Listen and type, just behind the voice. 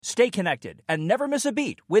Stay connected and never miss a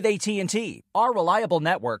beat with AT&T. Our reliable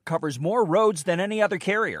network covers more roads than any other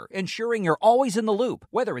carrier, ensuring you're always in the loop.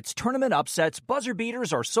 Whether it's tournament upsets, buzzer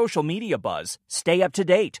beaters, or social media buzz, stay up to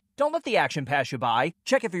date. Don't let the action pass you by.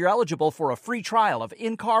 Check if you're eligible for a free trial of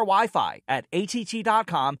in-car Wi-Fi at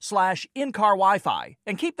att.com/in-car Wi-Fi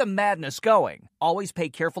and keep the madness going. Always pay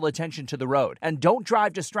careful attention to the road and don't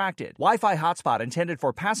drive distracted. Wi-Fi hotspot intended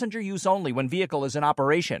for passenger use only when vehicle is in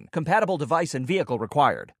operation. Compatible device and vehicle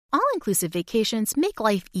required. All-inclusive vacations make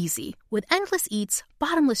life easy with endless eats,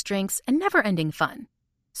 bottomless drinks, and never-ending fun.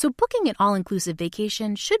 So booking an all-inclusive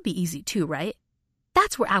vacation should be easy too, right?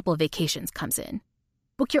 That's where Apple Vacations comes in.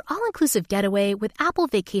 Book your all-inclusive getaway with Apple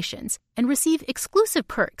Vacations and receive exclusive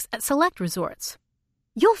perks at select resorts.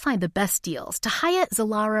 You'll find the best deals to Hyatt,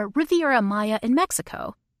 Zilara, Riviera Maya in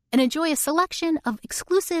Mexico and enjoy a selection of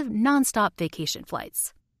exclusive nonstop vacation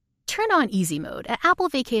flights. Turn on easy mode at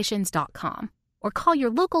applevacations.com or call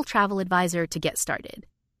your local travel advisor to get started.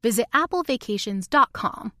 Visit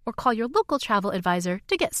applevacations.com or call your local travel advisor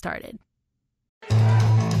to get started.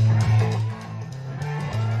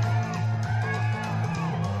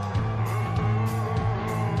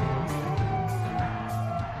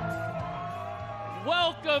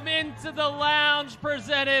 Welcome into the lounge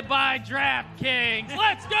presented by DraftKings.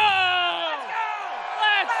 Let's go!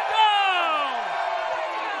 Let's go!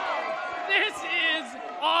 This is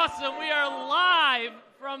awesome. We are live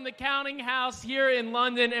from the Counting House here in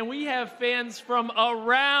London, and we have fans from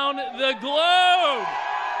around the globe.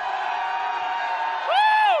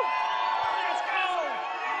 Woo! Let's go!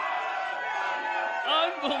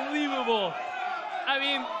 Unbelievable. I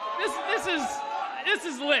mean, this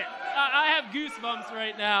is lit. I have goosebumps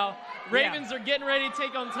right now. Ravens are getting ready to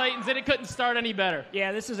take on Titans, and it couldn't start any better.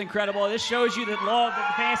 Yeah, this is incredible. This shows you the love that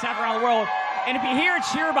the fans have around the world. And if you hear a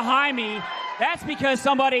cheer behind me, that's because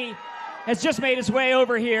somebody has just made his way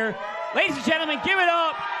over here. Ladies and gentlemen, give it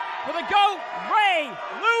up for the GOAT, Ray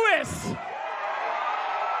Lewis. Woo!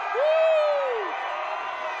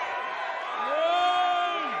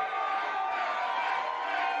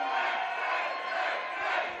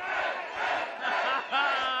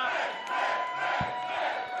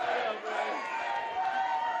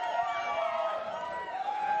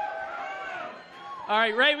 All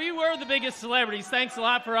right, Ray, we were the biggest celebrities. Thanks a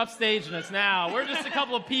lot for upstaging us now. We're just a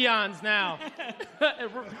couple of peons now.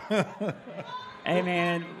 Hey,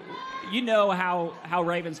 man, you know how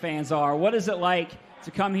Ravens fans are. What is it like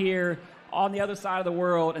to come here on the other side of the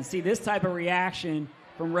world and see this type of reaction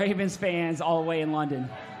from Ravens fans all the way in London?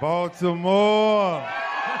 Baltimore!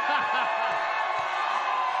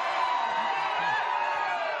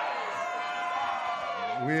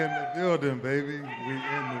 We in the building, baby. We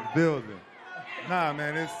in the building. Nah,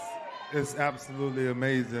 man, it's absolutely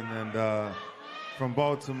amazing, and from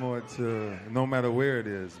Baltimore to no matter where it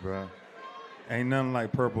is, bro, ain't nothing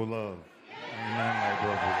like purple love. Ain't nothing like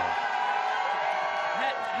purple love.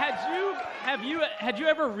 Had you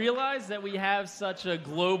ever realized that we have such a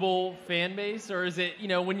global fan base, or is it,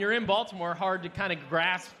 when you're in Baltimore, hard to kind of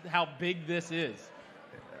grasp how big this is?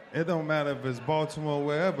 It don't matter if it's Baltimore or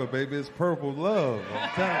wherever, baby. It's purple love. I'm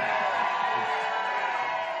telling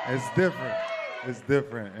you, it's different. It's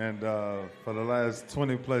different, and for the last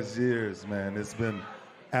 20-plus years, man, it's been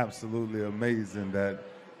absolutely amazing that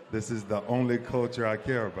this is the only culture I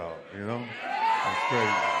care about, It's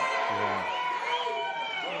crazy, yeah.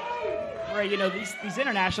 Ray, these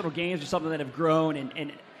international games are something that have grown,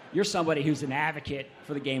 and you're somebody who's an advocate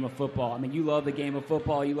for the game of football. I mean, you love the game of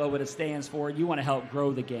football. You love what it stands for. You want to help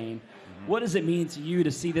grow the game. Mm-hmm. What does it mean to you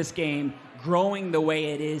to see this game growing the way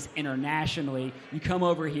it is internationally? You come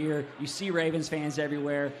over here, you see Ravens fans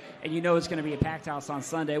everywhere, and you know it's going to be a packed house on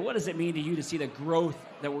Sunday. What does it mean to you to see the growth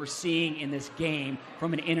that we're seeing in this game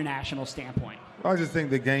from an international standpoint? I just think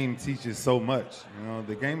the game teaches so much.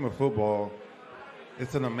 The game of football,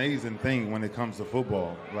 it's an amazing thing when it comes to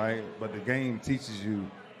football, right? But the game teaches you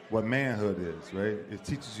what manhood is, right? It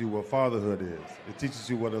teaches you what fatherhood is. It teaches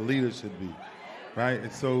you what a leader should be. Right?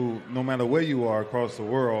 And so no matter where you are across the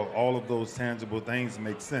world, all of those tangible things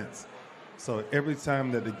make sense. So every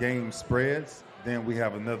time that the game spreads, then we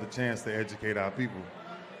have another chance to educate our people.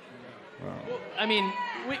 Well, I mean,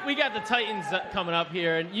 we got the Titans coming up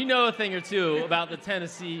here, and you know a thing or two about the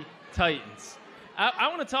Tennessee Titans. I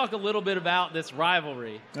want to talk a little bit about this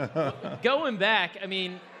rivalry. Going back, I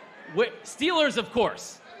mean, Steelers, of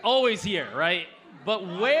course, always here, right? But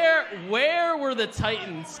where were the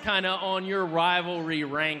Titans kind of on your rivalry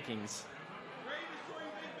rankings?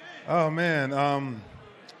 Oh, man.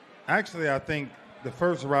 Actually, I think the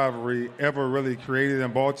first rivalry ever really created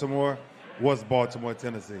in Baltimore was Baltimore,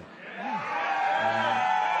 Tennessee.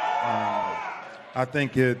 I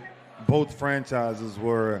think both franchises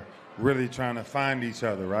were really trying to find each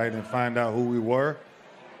other, right, and find out who we were.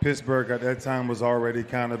 Pittsburgh at that time was already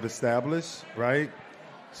kind of established, right?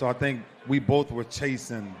 So I think we both were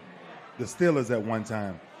chasing the Steelers at one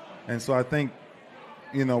time. And so I think,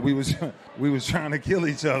 we was trying to kill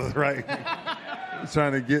each other, right?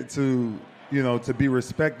 Trying to get to, to be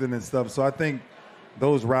respected and stuff. So I think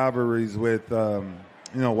those rivalries with,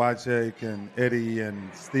 Wycheck and Eddie and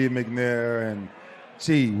Steve McNair and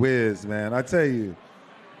gee whiz, man. I tell you,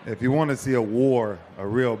 if you want to see a war, a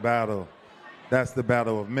real battle, that's the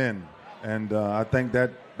battle of men. And I think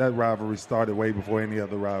that rivalry started way before any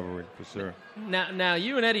other rivalry, for sure. Now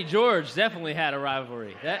you and Eddie George definitely had a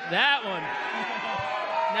rivalry. That one.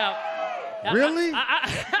 Now, really?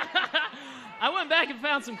 I went back and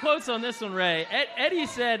found some quotes on this one, Ray. Eddie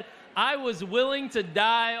said, "I was willing to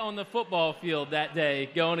die on the football field that day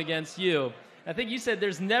going against you." I think you said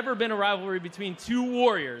there's never been a rivalry between two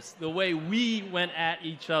warriors the way we went at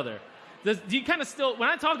each other. Do you kind of still, when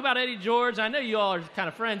I talk about Eddie George, I know you all are kind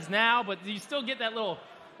of friends now, but do you still get that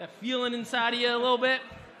feeling inside of you a little bit?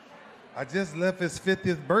 I just left his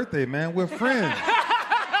 50th birthday, man. We're friends.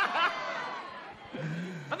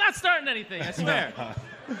 I'm not starting anything, I swear.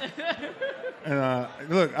 And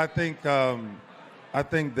look, I think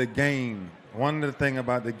the game, one of the things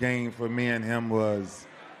about the game for me and him was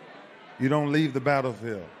you don't leave the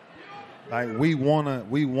battlefield. Like we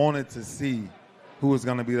wanted to see who was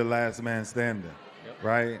going to be the last man standing,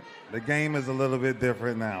 right? The game is a little bit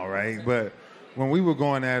different now, right? But when we were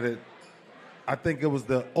going at it, I think it was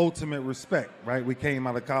the ultimate respect, right? We came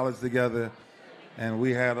out of college together, and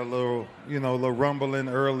we had a little rumbling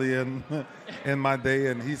early in my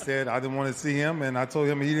day, and he said I didn't want to see him, and I told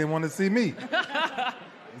him he didn't want to see me.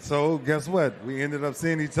 So guess what? We ended up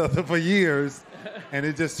seeing each other for years, and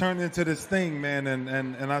it just turned into this thing, man.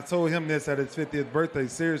 And I told him this at his 50th birthday,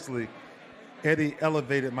 seriously. Eddie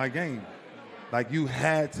elevated my game. Like, you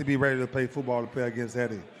had to be ready to play football to play against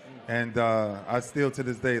Eddie. And I still, to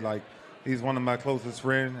this day, he's one of my closest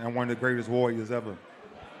friends and one of the greatest warriors ever.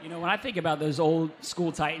 When I think about those old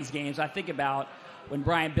school Titans games, I think about when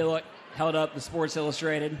Brian Billick held up the Sports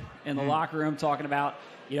Illustrated in the locker room talking about,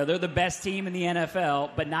 they're the best team in the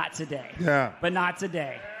NFL, but not today. Yeah. But not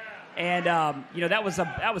today. And, that was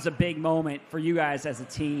a big moment for you guys as a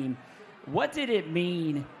team. What did it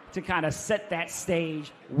mean to kind of set that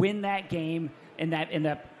stage, win that game in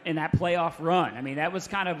that playoff run? I mean, that was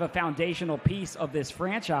kind of a foundational piece of this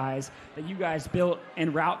franchise that you guys built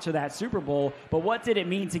en route to that Super Bowl. But what did it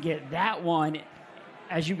mean to get that one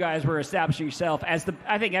as you guys were establishing yourself as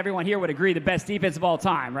I think everyone here would agree, the best defense of all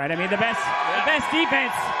time, right? I mean, the best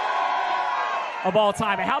defense of all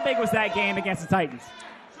time. And how big was that game against the Titans?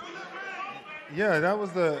 Yeah, that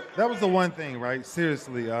was the one thing, right?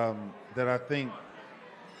 Seriously, that I think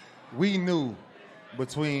we knew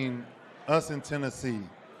between us and Tennessee,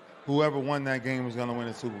 whoever won that game was going to win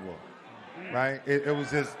the Super Bowl, right? It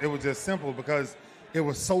was just simple because it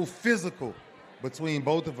was so physical between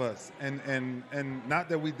both of us, and not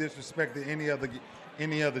that we disrespected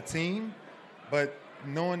any other team, but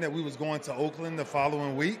knowing that we was going to Oakland the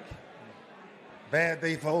following week, bad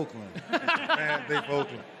day for Oakland, bad day for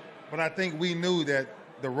Oakland. But I think we knew that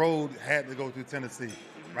the road had to go through Tennessee,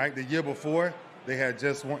 right? The year before, they had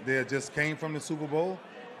just came from the Super Bowl,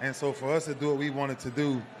 and so for us to do what we wanted to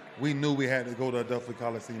do, we knew we had to go to Adelphia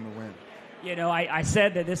Coliseum to win. I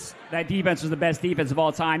said that that defense was the best defense of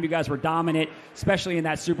all time. You guys were dominant, especially in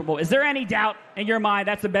that Super Bowl. Is there any doubt in your mind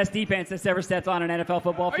that's the best defense that's ever stepped on an NFL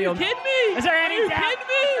football field? Are you kidding me? Is there any doubt? Kidding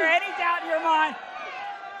me? Is there any doubt in your mind?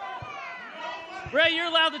 Ray, you're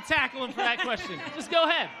allowed to tackle him for that question. Just go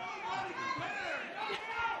ahead.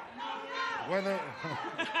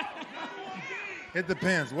 It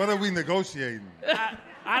depends. What are we negotiating?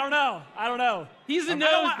 I don't know. He's in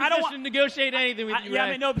no position to negotiate anything with you, Ray.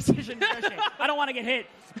 I'm in no position to negotiate. I don't want to get hit.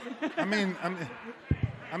 I mean,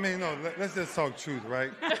 no. Let's just talk truth,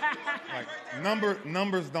 right? Like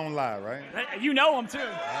numbers don't lie, right? You know them too.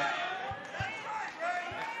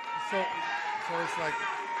 So it's like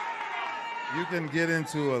you can get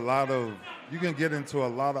into a lot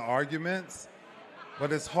of arguments,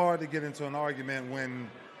 but it's hard to get into an argument when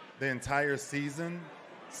the entire season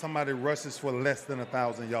somebody rushes for less than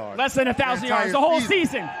 1,000 yards. Less than 1,000 yards, the whole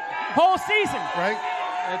season. Whole season. Right?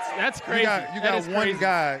 That's crazy.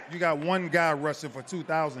 You got one guy rushing for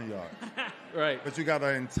 2,000 yards. Right. But you got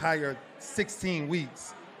an entire 16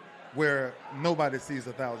 weeks where nobody sees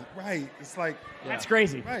 1,000. Right. It's like that's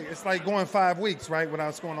crazy. Right. It's like going 5 weeks, right,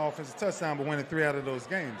 without scoring an offensive touchdown but winning 3 out of those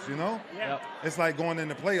games, you know? Yeah. It's like going in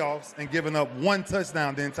the playoffs and giving up 1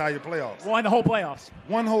 touchdown the entire playoffs. Won the whole playoffs.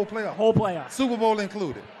 One whole playoff. Whole playoffs. Super Bowl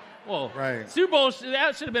included. Well, right. Super Bowl,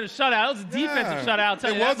 that should have been a shutout. It was a defensive shutout. I'll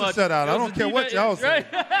tell you that much. It was a shutout. I don't care what y'all say.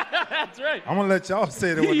 Right. That's right. I'm going to let y'all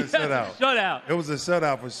say it was a shutout. Shutout. It was a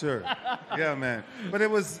shutout for sure. Yeah, man. But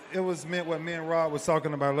it was meant what me and Rob was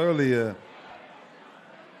talking about earlier.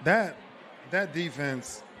 That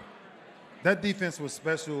defense was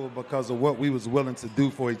special because of what we was willing to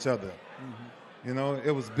do for each other. Mm-hmm. You know,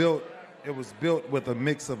 it was built with a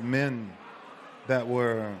mix of men that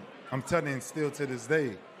were, I'm telling you, still to this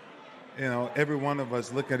day, you know, every one of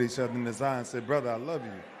us look at each other in the eye and say, brother, I love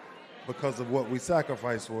you, because of what we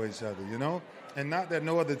sacrificed for each other, you know? And not that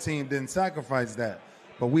no other team didn't sacrifice that,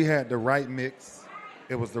 but we had the right mix,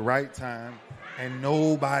 it was the right time, and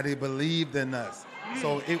nobody believed in us.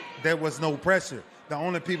 So there was no pressure. The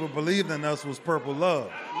only people believed in us was Purple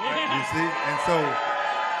Love, you see? And so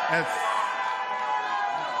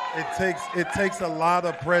it takes a lot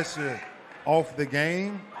of pressure off the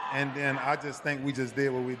game, and then I just think we just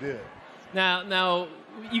did what we did. Now,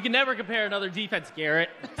 you can never compare another defense, Garrett,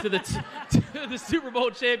 to the Super Bowl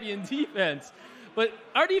champion defense. But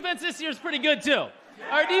our defense this year is pretty good, too.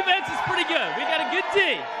 Our defense is pretty good. We got a good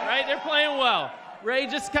team, right? They're playing well. Ray,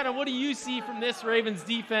 just kind of what do you see from this Ravens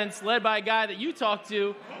defense led by a guy that you talked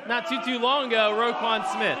to not too long ago, Roquan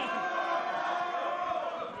Smith?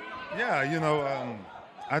 Yeah, you know,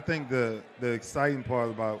 I think the exciting part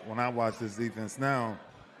about when I watch this defense now,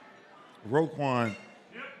 Roquan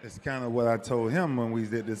is kind of what I told him when we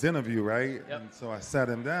did this interview, right? Yep. And so I sat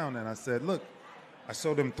him down and I said, look, I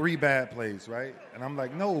showed him 3 bad plays, right? And I'm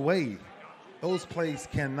like, no way. Those plays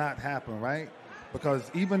cannot happen, right? Because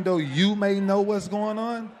even though you may know what's going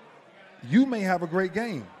on, you may have a great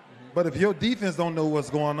game. But if your defense don't know what's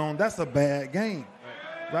going on, that's a bad game,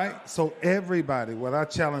 right? So everybody, what I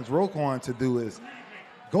challenge Roquan to do is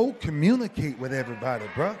go communicate with everybody,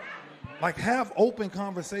 bro. Like, have open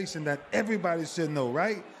conversation that everybody should know,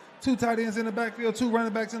 right? 2 tight ends in the backfield, 2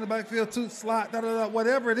 running backs in the backfield, 2 slot,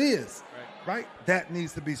 whatever it is, right? That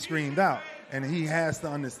needs to be screamed out, and he has to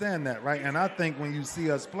understand that, right? And I think when you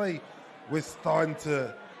see us play, we're starting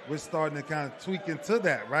to kind of tweak into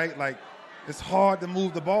that, right? Like, it's hard to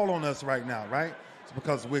move the ball on us right now, right? It's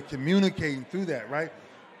because we're communicating through that, right?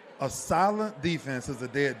 A silent defense is a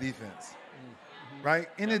dead defense. Right?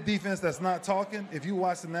 Any defense that's not talking, if you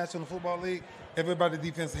watch the National Football League, everybody's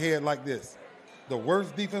defense head like this. The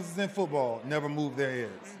worst defenses in football never move their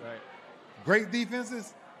heads. Right. Great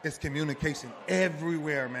defenses, it's communication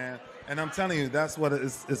everywhere, man. And I'm telling you, that's what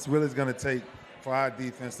it's really going to take for our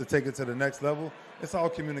defense to take it to the next level. It's all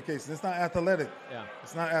communication. It's not athletic. Yeah.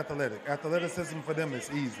 It's not athletic. Athleticism for them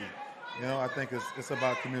is easy. You know, I think it's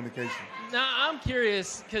about communication. Now, I'm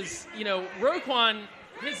curious because, you know, Roquan,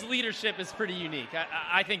 his leadership is pretty unique.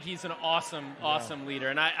 I think he's an awesome leader.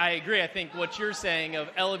 And I agree. I think what you're saying of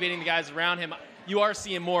elevating the guys around him, you are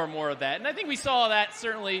seeing more and more of that. And I think we saw that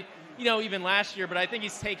certainly, you know, even last year, but I think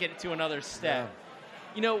he's taken it to another step.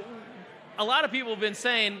 Yeah. You know, a lot of people have been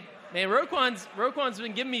saying, man, Roquan's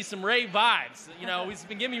been giving me some Ray vibes. You know, he's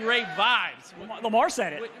been giving me Ray vibes. Lamar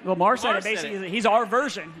said it. Lamar said it basically. He's our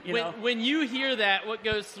version. When you hear that, what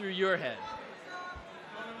goes through your head?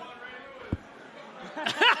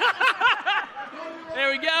 There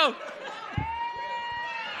we go.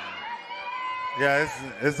 Yeah,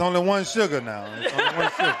 it's only one sugar now. It's only one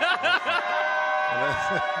sugar.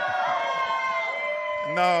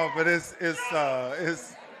 No, but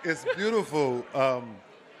it's beautiful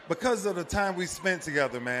because of the time we spent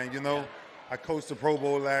together, man. You know, I coached the Pro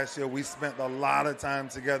Bowl last year. We spent a lot of time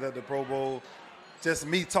together at the Pro Bowl. Just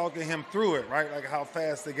me talking him through it, right? Like how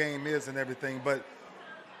fast the game is and everything. But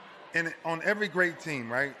on every great team,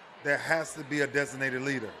 right, there has to be a designated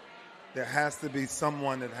leader. There has to be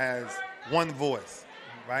someone that has one voice,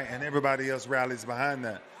 right, and everybody else rallies behind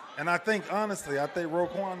that. And I think, honestly,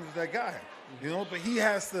 Roquan is that guy, you know, but he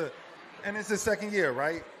has to, and it's his second year,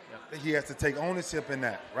 right? Yep. He has to take ownership in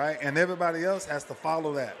that, right? And everybody else has to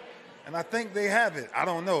follow that. And I think they have it. I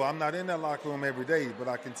don't know. I'm not in that locker room every day, but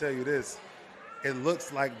I can tell you this. It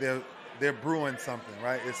looks like they're brewing something,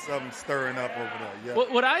 right? It's something stirring up over there.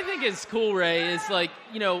 Yeah. What I think is cool, Ray, is like,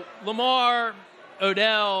 you know, Lamar,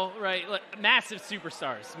 Odell, right? Like, massive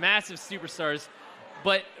superstars.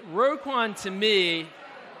 But Roquan, to me,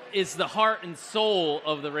 is the heart and soul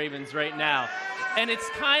of the Ravens right now. And it's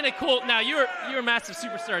kind of cool. Now, you're a massive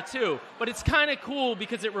superstar too, but it's kind of cool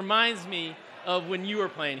because it reminds me of when you were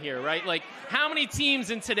playing here, right? Like, how many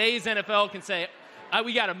teams in today's NFL can say,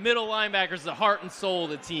 we got a middle linebacker as the heart and soul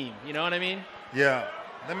of the team. You know what I mean? Yeah.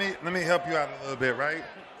 Let me help you out a little bit, right?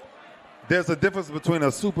 There's a difference between a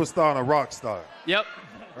superstar and a rock star. Yep.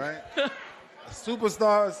 Right?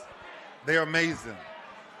 Superstars, they're amazing.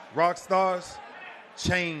 Rock stars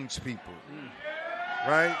change people.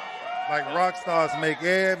 Right? Like rock stars make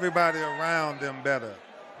everybody around them better.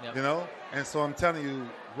 Yep. You know? And so I'm telling you,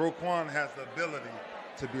 Roquan has the ability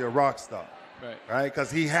to be a rock star. Right?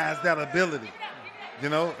 Because he has that ability. You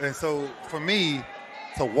know? And so for me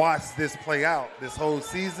to watch this play out this whole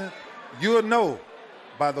season, you'll know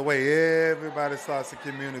by the way everybody starts to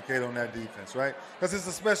communicate on that defense, right? Because it's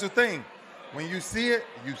a special thing. When you see it,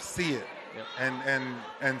 you see it. Yep.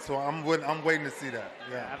 And so I'm waiting to see that.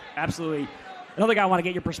 Yeah. Absolutely. Another guy I want to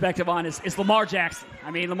get your perspective on is Lamar Jackson.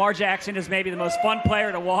 I mean, Lamar Jackson is maybe the most fun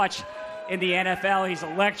player to watch in the NFL. He's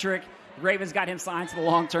electric. The Ravens got him signed to the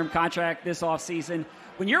long-term contract this offseason.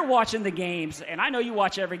 When you're watching the games, and I know you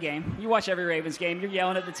watch every game, you watch every Ravens game, you're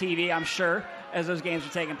yelling at the TV, I'm sure, as those games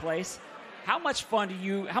are taking place. How much fun do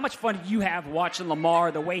you have watching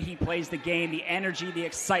Lamar, the way he plays the game, the energy, the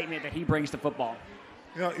excitement that he brings to football?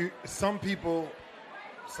 You know, some people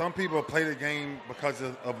play the game because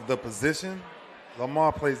of the position.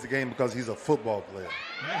 Lamar plays the game because he's a football player.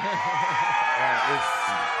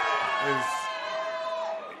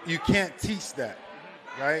 You can't teach that,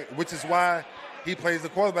 right? Which is why he plays the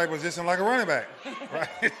quarterback position like a running back,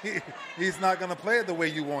 right? He's not going to play it the way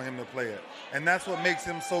you want him to play it. And that's what makes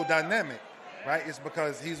him so dynamic, right? It's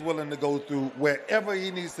because he's willing to go through wherever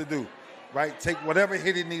he needs to do, right? Take whatever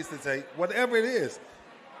hit he needs to take, whatever it is,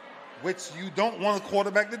 which you don't want a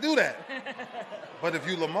quarterback to do that. But if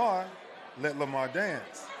you Lamar, let Lamar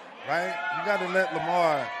dance, right? You got to let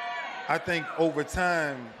Lamar, I think, over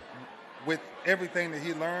time, with everything that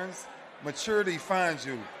he learns, maturity finds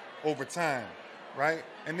you over time, right?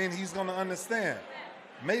 And then he's going to understand.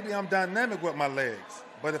 Maybe I'm dynamic with my legs,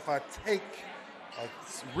 but if I take a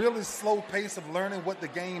really slow pace of learning what the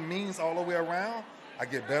game means all the way around, I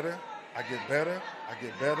get better, I get better, I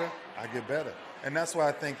get better, I get better. And that's why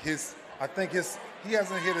I think he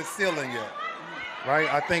hasn't hit his ceiling yet, right?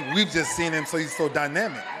 I think we've just seen him, so he's so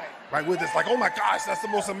dynamic, right? We're just like, oh my gosh, that's the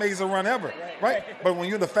most amazing run ever, right? But when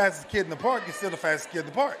you're the fastest kid in the park, you're still the fastest kid in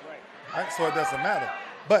the park, right? So it doesn't matter.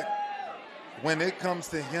 But when it comes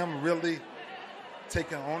to him really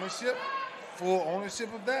taking ownership, full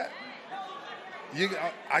ownership of that,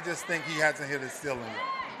 I just think he hasn't hit his ceiling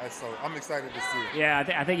yet. So I'm excited to see it. Yeah,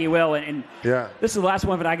 I think he will. And yeah, this is the last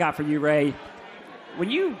one that I got for you, Ray. When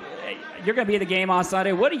you're going to be at the game on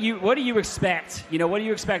Sunday, what do you expect? You know, what do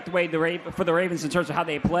you expect for the Ravens in terms of how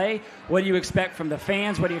they play? What do you expect from the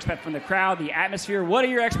fans? What do you expect from the crowd, the atmosphere? What are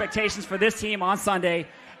your expectations for this team on Sunday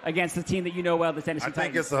against the team that you know well, the Tennessee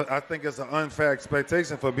Titans? I think it's an unfair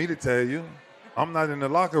expectation for me to tell you. I'm not in the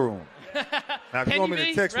locker room. Now, if you want me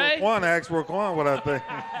to text Roquan, ask Roquan what I think.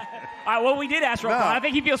 All right, well, we did ask Roquan. I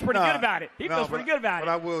think he feels pretty good about it. He feels pretty good about it.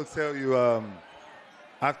 But I will tell you,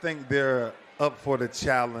 I think they're up for the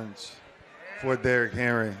challenge for Derrick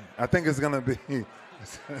Henry. I think it's going to be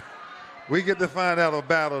 – we get to find out a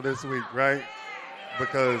battle this week, right?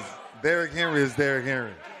 Because Derrick Henry is Derrick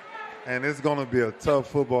Henry. And it's going to be a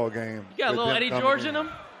tough football game. You got a little Eddie George in him?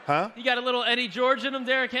 Huh? You got a little Eddie George in him,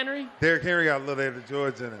 Derrick Henry? Derrick Henry got a little Eddie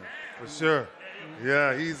George in him, for sure.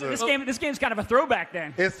 Yeah, this game's kind of a throwback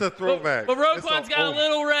then. It's a throwback. But Roquan's got a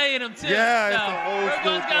little Ray in him too. Yeah, it's an old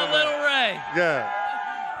school Roquan's got a little Ray. Yeah.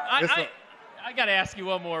 I got to ask you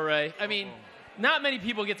one more, Ray. I mean, not many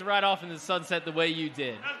people get to ride off into the sunset the way you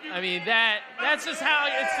did. I mean, that's just how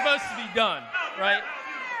it's supposed to be done, right?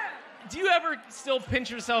 Do you ever still pinch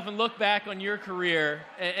yourself and look back on your career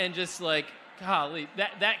and just like, golly,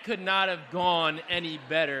 that could not have gone any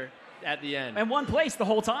better at the end? And one place the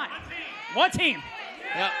whole time. One team.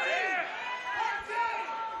 Yep.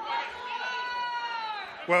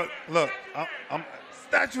 Well, look, I'm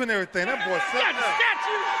statue and everything. That boy got the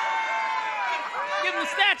statue. Give him the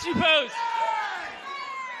statue pose.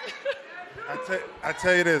 I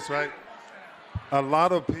tell you this, right? A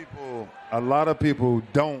lot of people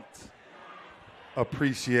don't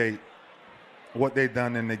appreciate what they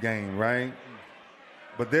done in the game, right?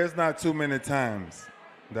 But there's not too many times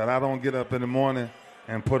that I don't get up in the morning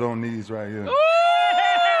and put on these right here. Ooh!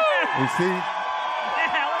 You see?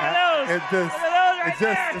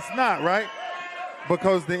 It's not, right?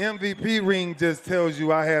 Because the MVP ring just tells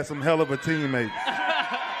you I had some hell of a teammates,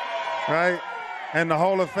 right? And the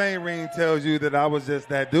Hall of Fame ring tells you that I was just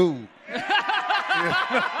that dude.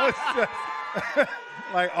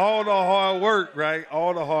 Like all the hard work, right?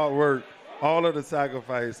 All the hard work, all of the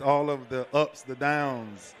sacrifice, all of the ups, the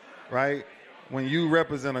downs, right? When you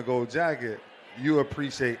represent a gold jacket, you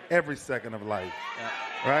appreciate every second of life,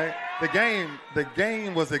 right? The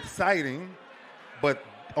game was exciting, but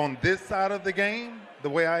on this side of the game, the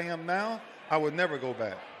way I am now, I would never go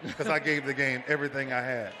back because I gave the game everything I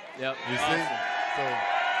had. Yep. You awesome. see? So,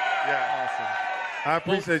 yeah. Awesome. I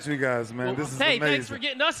appreciate you guys, man. This is amazing. Thanks for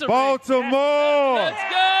getting us a Baltimore!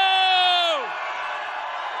 Let's go!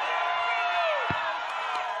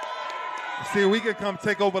 See, we can come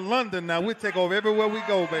take over London now. We take over everywhere we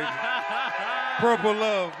go, baby. Purple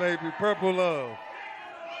love, baby. Purple love.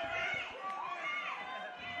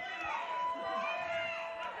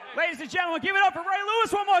 Ladies and gentlemen, give it up for Ray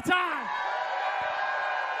Lewis one more time.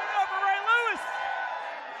 Give it up for Ray Lewis.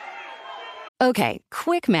 Okay,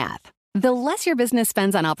 quick math. The less your business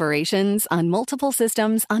spends on operations, on multiple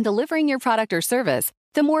systems, on delivering your product or service,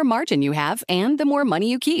 the more margin you have and the more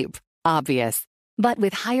money you keep. Obvious. But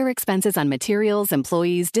with higher expenses on materials,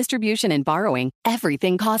 employees, distribution, and borrowing,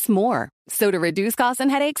 everything costs more. So to reduce costs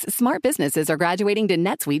and headaches, smart businesses are graduating to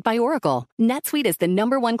NetSuite by Oracle. NetSuite is the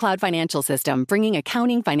 #1 cloud financial system, bringing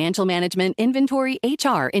accounting, financial management, inventory,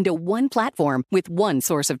 HR into one platform with one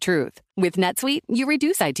source of truth. With NetSuite, you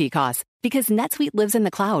reduce IT costs because NetSuite lives in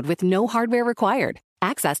the cloud with no hardware required,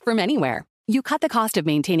 accessed from anywhere. You cut the cost of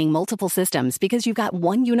maintaining multiple systems because you've got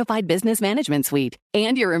one unified business management suite.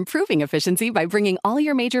 And you're improving efficiency by bringing all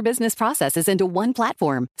your major business processes into one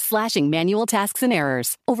platform, slashing manual tasks and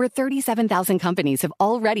errors. Over 37,000 companies have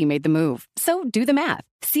already made the move. So do the math.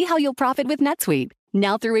 See how you'll profit with NetSuite.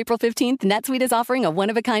 Now through April 15th, NetSuite is offering a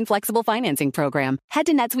one-of-a-kind flexible financing program. Head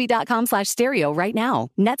to netsuite.com/stereo right now.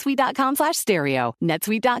 netsuite.com/stereo.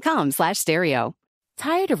 netsuite.com/stereo.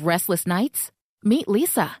 Tired of restless nights? Meet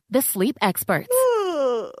Lisa, the sleep experts.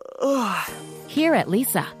 Here at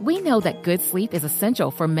Lisa, we know that good sleep is essential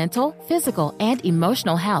for mental, physical, and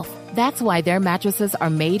emotional health. That's why their mattresses are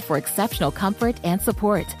made for exceptional comfort and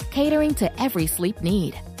support, catering to every sleep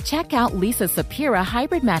need. Check out Lisa's Sapira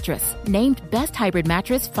Hybrid Mattress, named Best Hybrid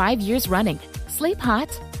Mattress 5 years running. Sleep hot?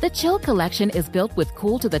 The Chill collection is built with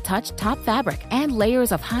cool-to-the-touch top fabric and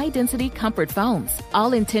layers of high-density comfort foams,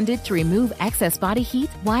 all intended to remove excess body heat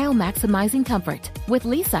while maximizing comfort. With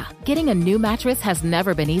Lisa, getting a new mattress has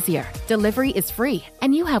never been easier. Delivery is free,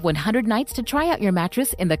 and you have 100 nights to try out your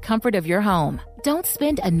mattress in the comfort of your home. Don't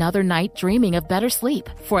spend another night dreaming of better sleep.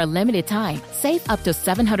 For a limited time, save up to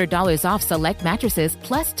 $700 off select mattresses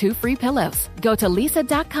plus 2 free pillows. Go to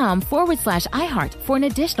lisa.com/iHeart for an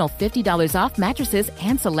additional $50 off mattresses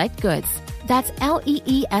and select goods. That's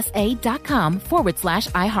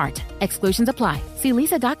LEESA.com/iHeart. Exclusions apply. See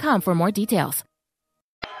lisa.com for more details.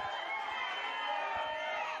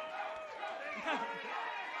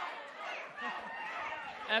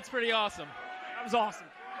 That's pretty awesome. That was awesome.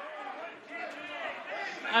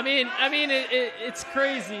 I mean, it's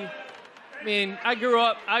crazy. I mean, I grew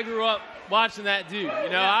up watching that dude. You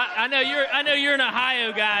know, I know you're an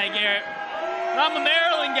Ohio guy, Garrett, but I'm a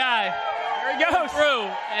Maryland guy. There he goes. Through,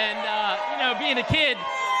 and you know, being a kid,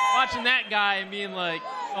 watching that guy and being like,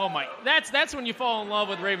 oh my, that's when you fall in love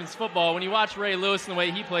with Ravens football. When you watch Ray Lewis and the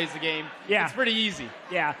way he plays the game, yeah, it's pretty easy.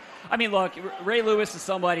 Yeah, I mean, look, Ray Lewis is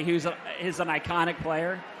somebody who's an iconic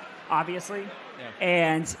player, obviously. Yeah.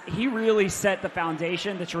 And he really set the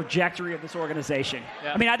foundation, the trajectory of this organization.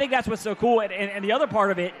 Yeah. I mean, I think that's what's so cool. And the other part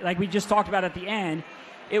of it, like we just talked about at the end,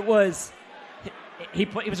 it was he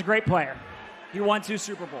was a great player. He won 2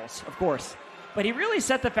 Super Bowls, of course. But he really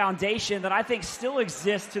set the foundation that I think still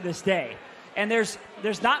exists to this day. And there's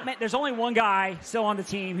only one guy still on the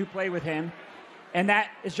team who played with him, and that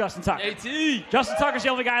is Justin Tucker. JT. Justin Tucker's the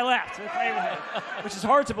only guy left to play with him, which is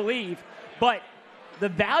hard to believe. But the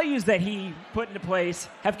values that he put into place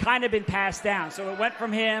have kind of been passed down. So it went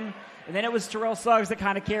from him, and then it was Terrell Suggs that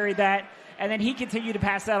kind of carried that, and then he continued to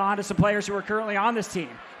pass that on to some players who are currently on this team,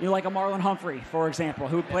 you know, like a Marlon Humphrey, for example,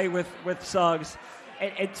 who played with Suggs.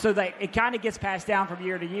 And so that it kind of gets passed down from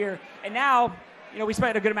year to year. And now, you know, we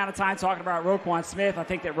spent a good amount of time talking about Roquan Smith. I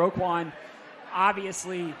think that Roquan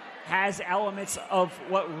obviously has elements of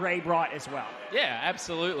what Ray brought as well. Yeah,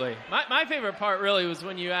 absolutely. My favorite part really was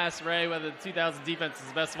when you asked Ray whether the 2000 defense is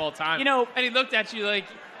the best of all time. You know, and he looked at you like,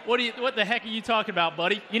 what the heck are you talking about,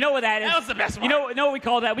 buddy? You know what that is? That was the best one. You know what we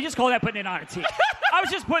call that? We just call that putting it on a tee. I was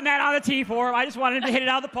just putting that on the tee for him. I just wanted him to hit it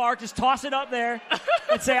out of the park, just toss it up there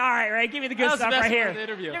and say, all right, Ray, give me the good stuff right here.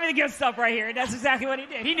 Give me the good stuff right here. And that's exactly what he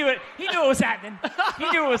did. He knew it. He knew it was happening. He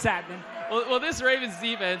knew it was happening. Well, this Ravens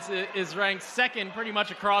defense is ranked second pretty much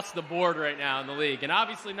across the board right now in the league. And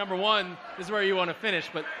obviously number 1 is where you want to finish,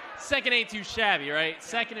 but second ain't too shabby, right?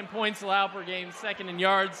 Second in points allowed per game, second in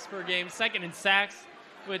yards per game, second in sacks,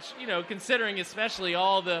 which, you know, considering especially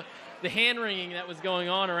all the the hand-wringing that was going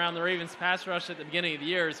on around the Ravens pass rush at the beginning of the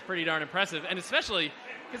year is pretty darn impressive, and especially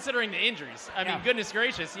considering the injuries. I mean, goodness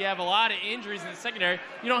gracious, you have a lot of injuries in the secondary.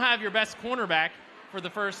 You don't have your best cornerback for the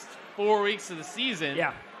first 4 weeks of the season.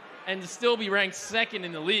 Yeah. And to still be ranked second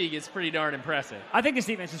in the league is pretty darn impressive. I think this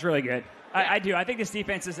defense is really good. Yeah. I do. I think this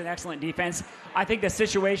defense is an excellent defense. I think that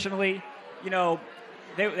situationally,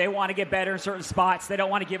 they want to get better in certain spots. They don't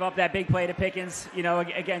want to give up that big play to Pickens,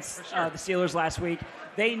 against the Steelers last week.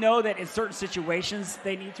 They know that in certain situations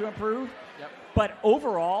they need to improve. Yep. But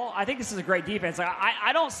overall, I think this is a great defense.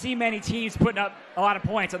 I don't see many teams putting up a lot of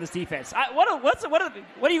points on this defense. What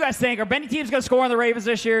do you guys think? Are many teams going to score on the Ravens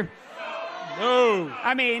this year? No.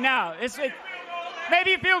 I mean, no. It's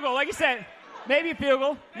maybe a field goal, like you said. Maybe a field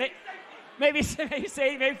goal. Maybe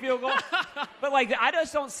field goal. But I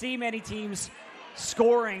just don't see many teams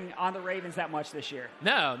scoring on the Ravens that much this year.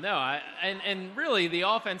 No. And really, the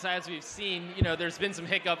offense, as we've seen, there's been some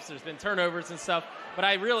hiccups, there's been turnovers and stuff, but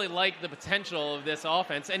I really like the potential of this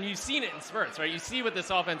offense. And you've seen it in spurts, right? You see what this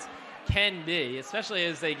offense can be, especially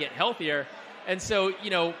as they get healthier. And so,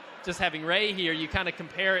 just having Ray here, you kind of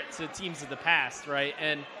compare it to teams of the past, right?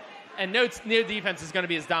 And no defense is going to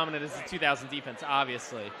be as dominant as the 2000 defense,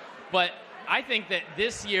 obviously. But I think that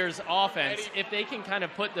this year's offense, if they can kind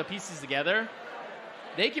of put the pieces together,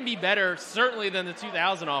 they can be better, certainly, than the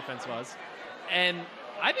 2000 offense was. And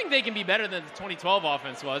I think they can be better than the 2012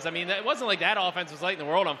 offense was. I mean, it wasn't like that offense was lighting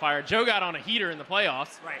the world on fire. Joe got on a heater in the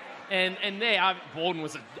playoffs. Right. And Bolden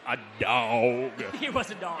was a dog. He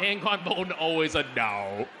was a dog. Anquan Bolden, always a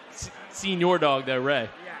dog. Senior dog, though, Ray.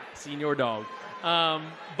 Yeah. Senior dog.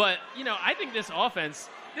 But, I think this offense,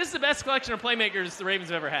 this is the best collection of playmakers the Ravens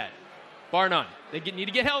have ever had, bar none. They need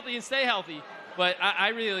to get healthy and stay healthy. But I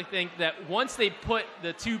really think that once they put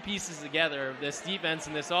the two pieces together, this defense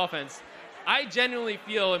and this offense, I genuinely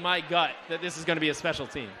feel in my gut that this is going to be a special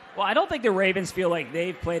team. Well, I don't think the Ravens feel like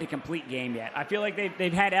they've played a complete game yet. I feel like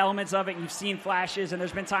they've had elements of it, and you've seen flashes, and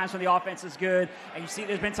there's been times when the offense is good, and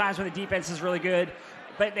there's been times when the defense is really good.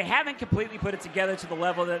 But they haven't completely put it together to the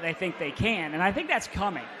level that they think they can, and I think that's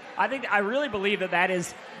coming. I really believe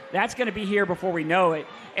that's going to be here before we know it.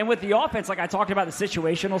 And with the offense, like I talked about the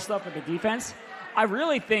situational stuff with the defense, I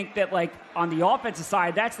really think that, on the offensive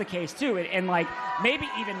side, that's the case, too. And maybe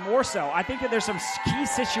even more so. I think that there's some key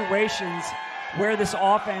situations where this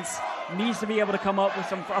offense needs to be able to come up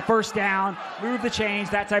with a first down, move the chains,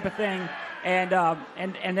 that type of thing, and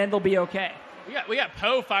then they'll be okay. We got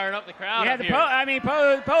Poe firing up the crowd.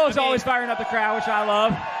 Yeah, Poe's always firing up the crowd, which I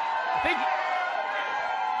love. I think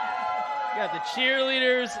you got the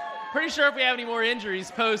cheerleaders. Pretty sure if we have any more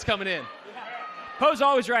injuries, Poe's coming in. Poe's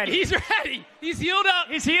always ready. He's ready. He's healed up.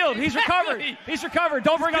 He's healed. He's recovered. He's recovered.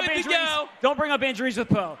 Don't bring up injuries. Don't bring up injuries with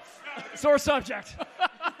Poe. Sore subject.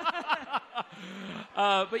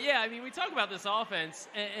 But yeah, we talk about this offense,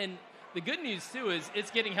 and the good news too is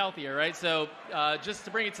it's getting healthier, right? So just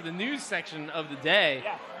to bring it to the news section of the day,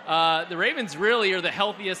 the Ravens really are the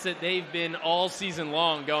healthiest that they've been all season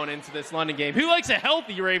long going into this London game. Who likes a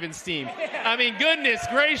healthy Ravens team? Goodness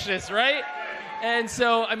gracious, right? And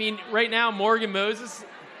so, right now, Morgan Moses,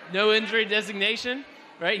 no injury designation,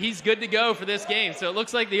 right? He's good to go for this game. So it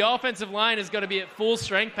looks like the offensive line is going to be at full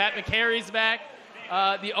strength. Pat McCary's back.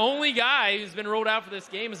 The only guy who's been ruled out for this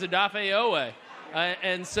game is Odafe Owe.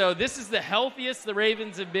 And so this is the healthiest the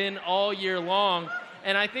Ravens have been all year long.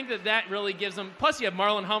 And I think that really gives them – plus you have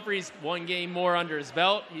Marlon Humphreys, one game more under his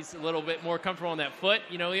belt. He's a little bit more comfortable on that foot.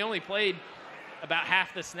 He only played about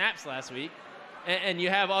half the snaps last week. And you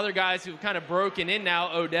have other guys who've kind of broken in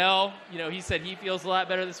now. Odell, he said he feels a lot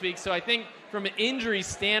better this week. So I think from an injury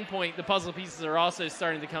standpoint, the puzzle pieces are also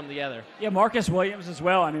starting to come together. Yeah, Marcus Williams as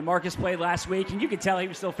well. Marcus played last week, and you could tell he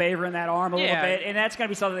was still favoring that arm a little bit. And that's going to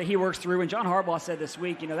be something that he works through. And John Harbaugh said this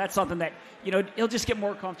week, that's something that, he'll just get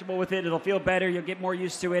more comfortable with it. It'll feel better. You'll get more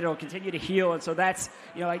used to it. It'll continue to heal. And so that's,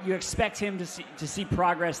 you expect him to see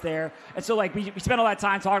progress there. And so, we spent a lot of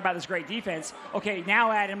time talking about this great defense. Okay,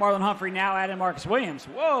 now add in Marlon Humphrey, now add in Marcus Williams.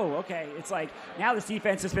 Whoa, okay. It's now this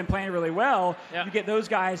defense has been playing really well. Yep. You get those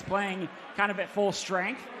guys playing kind of at full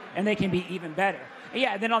strength, and they can be even better.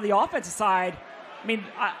 And then on the offensive side,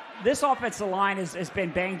 this offensive line has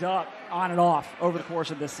been banged up on and off over the course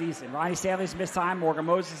of this season. Ronnie Stanley's missed time. Morgan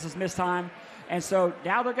Moses has missed time. And so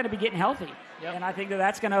now they're going to be getting healthy. Yep. And I think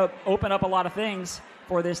that's going to open up a lot of things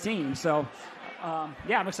for this team. So, I'm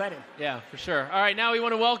excited. Yeah, for sure. All right, now we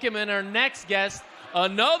want to welcome in our next guest,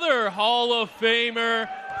 another Hall of Famer,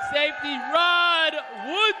 safety Rod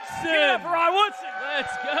Woodson. Give it up for Rod Woodson.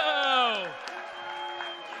 Let's go.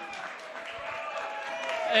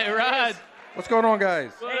 Hey, Rod. What's going on,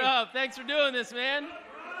 guys? What up? Thanks for doing this, man.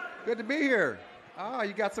 Good to be here. Oh,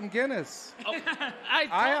 you got some Guinness. Oh,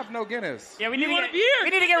 I have no Guinness. Yeah, we need to want get a beer? We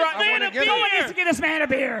need to get want a Guinness. Someone needs to get this man a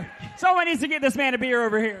beer. Someone needs to get this man a beer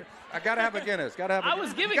over here. I gotta have a Guinness. I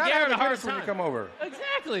was giving Garrett Garrett a hard Guinness when you time. come over.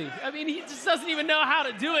 Exactly. I mean, he just doesn't even know how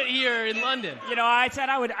to do it here in London. You know, I said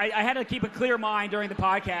I had to keep a clear mind during the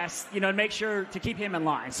podcast, you know, to make sure to keep him in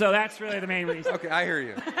line. So that's really the main reason. Okay, I hear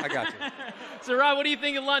you. I got you. So, Rod, what do you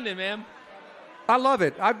think of London, man? I love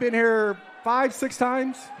it. I've been here 5-6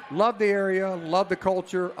 times. Love the area. Love the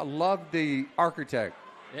culture. I love the architect.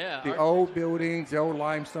 Yeah. The old buildings, the old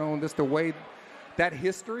limestone. Just the way, that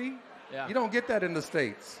history. Yeah. You don't get that in the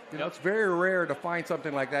States. You know, it's very rare to find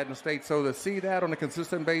something like that in the States. So to see that on a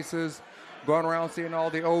consistent basis, going around seeing all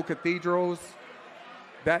the old cathedrals,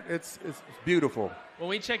 that it's beautiful. When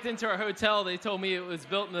we checked into our hotel, they told me it was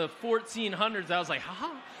built in the 1400s. I was like,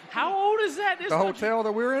 how old is that? The hotel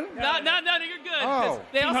that we're in? No, you're good. Oh.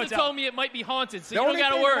 They also Hotel. told me it might be haunted, so The you don't only got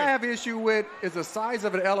to thing worry. I have issue with is the size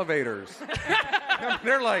of the elevators.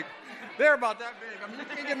 They're about that big. I mean, you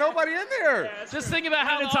can't get nobody in there. Just think about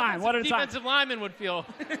how One at a time. defensive linemen would feel.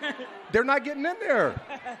 They're not getting in there.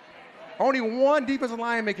 Only one defensive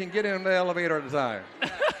lineman can get in the elevator at a time.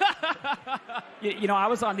 You know, I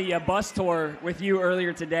was on the bus tour with you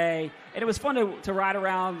earlier today, and it was fun to ride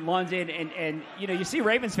around London, and you know, you see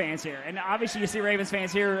Ravens fans here, and obviously you see Ravens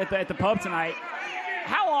fans here at the pub tonight.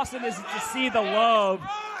 How awesome is it to see the love?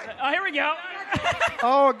 Oh, here we go.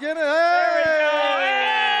 Oh, get it.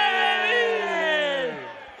 Hey!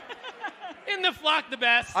 In the flock, the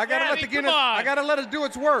best. I gotta let the Guinness. I gotta let it do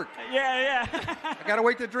its work. Yeah. I gotta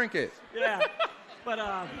wait to drink it. Yeah. But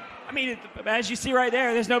I mean, as you see right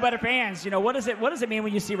there, there's no better fans. You know, what does it mean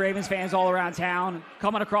when you see Ravens fans all around town,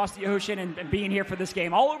 coming across the ocean and being here for this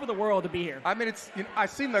game, all over the world to be here? I mean, I've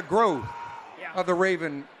seen the growth of the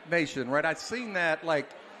Raven Nation, right? I've seen that, like,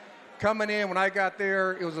 coming in when I got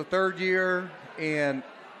there. It was the third year, and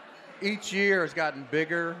each year has gotten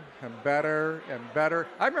bigger and better and better.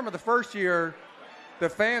 I remember the first year, the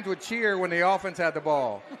fans would cheer when the offense had the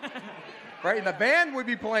ball. Right? And the band would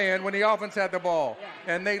be playing when the offense had the ball.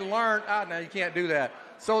 Yeah. And they learned, now you can't do that.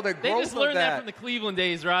 So the growth of that. They just learned that from the Cleveland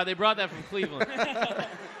days, Rod. They brought that from Cleveland.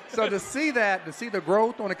 So to see the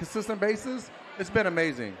growth on a consistent basis, it's been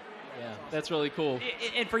amazing. Yeah, that's really cool.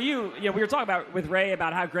 And for you, we were talking about with Ray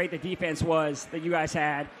about how great the defense was that you guys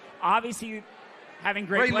had. Obviously, having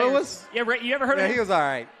great Ray players. Lewis? Yeah, Ray, you ever heard of him? Yeah, he was all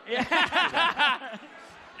right.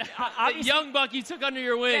 The young buck you took under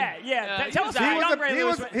your wing. Yeah. Tell us about young Ray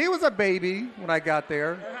Lewis. He was a baby when I got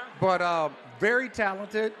there, but very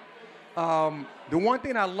talented. The one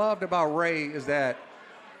thing I loved about Ray is that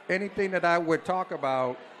anything that I would talk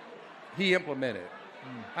about, he implemented.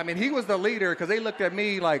 I mean, he was the leader because they looked at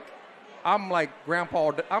me like I'm like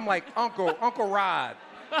Grandpa. I'm like Uncle Rod.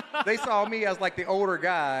 They saw me as like the older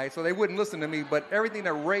guy, so they wouldn't listen to me. But everything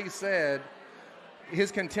that Ray said, his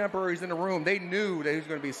contemporaries in the room, they knew that he was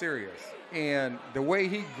going to be serious. And the way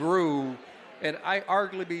he grew, and I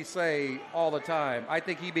arguably say all the time, I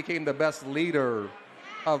think he became the best leader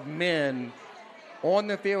of men on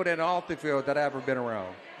the field and off the field that I've ever been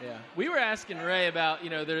around. Yeah, we were asking Ray about,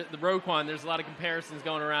 the Roquan. There's a lot of comparisons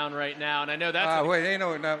going around right now, and I know that's. Wait, ain't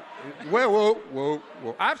no.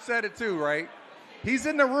 Whoa. I've said it too, right? He's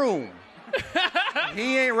in the room.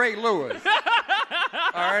 He ain't Ray Lewis.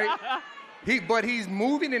 All right? But he's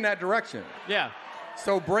moving in that direction. Yeah.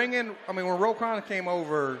 So when Roquan came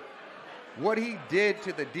over, what he did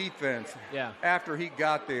to the defense after he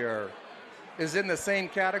got there is in the same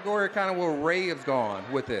category, kind of where Ray has gone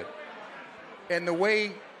with it. And the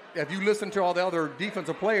way, if you listen to all the other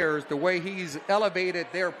defensive players, the way he's elevated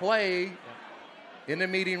their play in the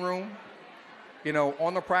meeting room,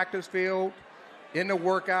 on the practice field, in the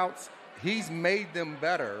workouts, he's made them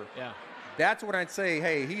better. Yeah. That's what I'd say.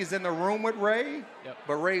 Hey, he's in the room with Ray,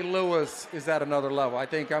 but Ray Lewis is at another level. I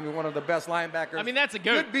think one of the best linebackers. I mean, that's a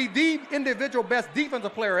good. Could be the individual best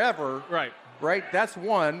defensive player ever. Right. Right? That's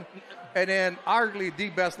one. And then arguably the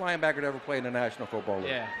best linebacker to ever play in the National Football League.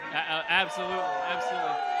 Yeah, absolutely.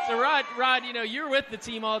 So, Rod, you're with the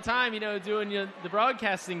team all the time, doing the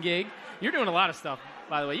broadcasting gig. You're doing a lot of stuff,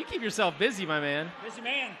 by the way. You keep yourself busy, my man. Busy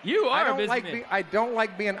man. You are a busy man. I don't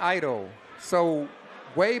like being idle. So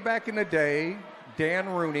way back in the day, Dan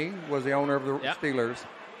Rooney was the owner of the Steelers.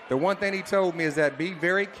 The one thing he told me is that be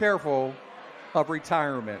very careful of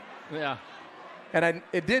retirement. Yeah. And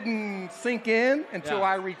it didn't sink in until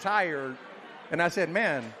I retired. And I said,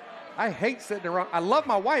 man, I hate sitting around. I love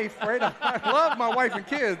my wife, right? I love my wife and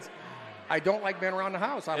kids. I don't like being around the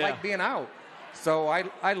house. I like being out. So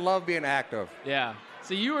I love being active. Yeah.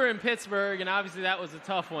 So you were in Pittsburgh, and obviously that was a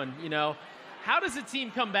tough one, How does a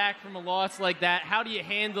team come back from a loss like that? How do you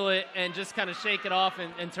handle it and just kind of shake it off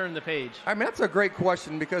and turn the page? I mean, that's a great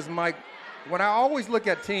question because, Mike, when I always look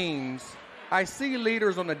at teams, I see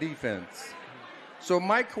leaders on the defense. So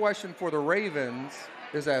my question for the Ravens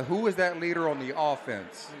is that who is that leader on the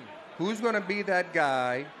offense? Who's going to be that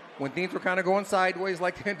guy when things were kind of going sideways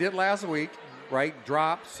like they did last week, right?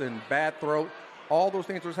 Drops and bad throw, all those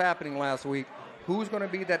things was happening last week. Who's going to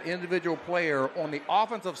be that individual player on the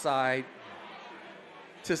offensive side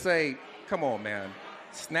to say, come on, man,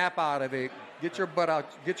 snap out of it, get your butt out,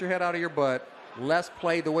 get your head out of your butt, let's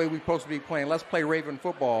play the way we're supposed to be playing, let's play Raven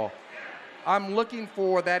football. I'm looking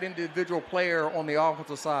for that individual player on the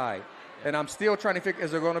offensive side, and I'm still trying to figure,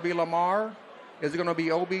 is it going to be Lamar? Is it going to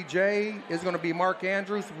be OBJ? Is it going to be Mark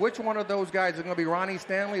Andrews? Which one of those guys is going to be Ronnie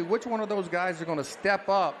Stanley? Which one of those guys are going to step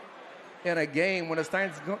up in a game when it's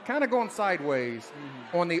kind of going sideways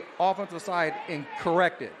on the offensive side and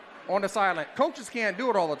correct it? On the sideline, coaches can't do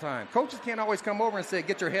it all the time. Coaches can't always come over and say,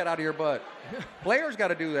 get your head out of your butt. Players got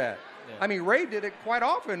to do that. Yeah. I mean, Ray did it quite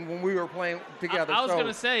often when we were playing together. I was going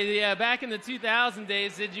to say, yeah, back in the 2000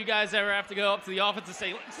 days, did you guys ever have to go up to the offense and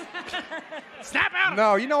say, snap out?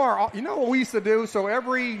 No, you know what we used to do? So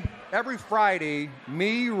every Friday,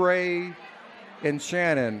 me, Ray, and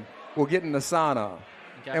Shannon will get in the sauna,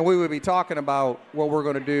 and we would be talking about what we're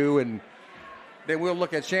going to do, and then we'll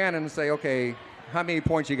look at Shannon and say, okay, how many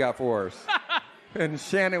points you got for us? And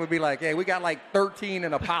Shannon would be like, hey, we got like 13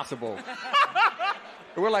 and a possible.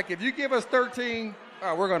 We're like, if you give us 13,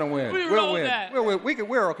 we're going to win. We'll win. That.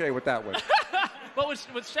 We're okay with that one. But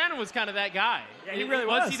with Shannon was kind of that guy. Yeah, he really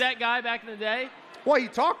was. Was he that guy back in the day? Well, he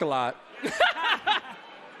talked a lot.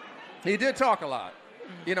 He did talk a lot,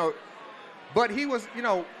 but he was,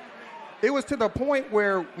 it was to the point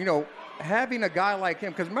where, having a guy like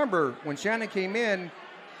him, because remember, when Shannon came in,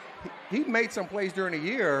 he made some plays during the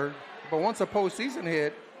year, but once the postseason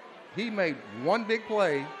hit, he made one big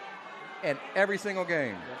play in every single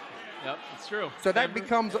game. Yep, it's true. So that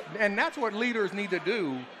becomes, and that's what leaders need to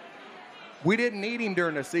do. We didn't need him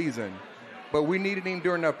during the season, but we needed him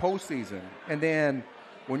during the postseason. And then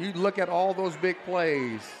when you look at all those big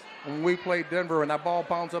plays, when we played Denver and that ball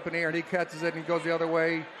bounces up in the air and he catches it and he goes the other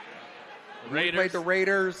way, we played the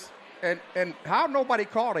Raiders. And how nobody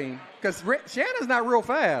caught him, because Shannon's not real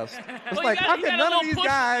fast. It's like, how can none of these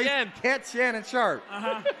guys catch Shannon Sharp?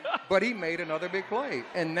 But he made another big play.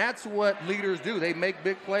 And that's what leaders do. They make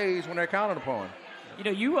big plays when they're counted upon.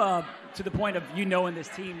 You to the point of knowing this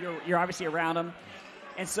team, you're obviously around them.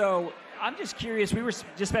 And so I'm just curious, we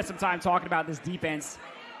just spent some time talking about this defense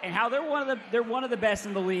and how they're one of the best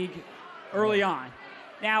in the league early on.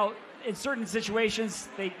 Now, in certain situations,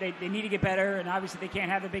 they need to get better, and obviously they can't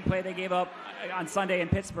have the big play they gave up on Sunday in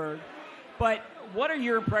Pittsburgh. But what are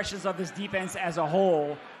your impressions of this defense as a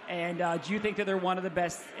whole, and do you think that they're one of the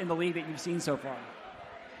best in the league that you've seen so far?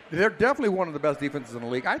 They're definitely one of the best defenses in the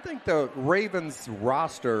league. I think the Ravens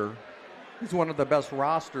roster is one of the best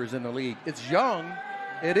rosters in the league. It's young.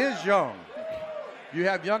 It is young. You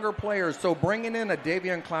have younger players, so bringing in a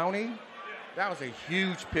Davion Clowney, that was a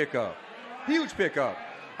huge pickup. Huge pickup.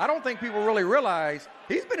 I don't think people really realize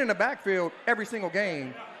he's been in the backfield every single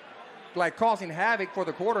game, like causing havoc for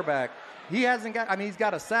the quarterback. He hasn't got, he's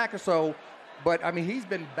got a sack or so, but, he's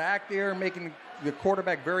been back there making the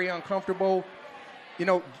quarterback very uncomfortable.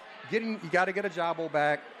 You got to get a Jabo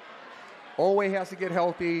back. Owe has to get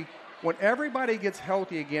healthy. When everybody gets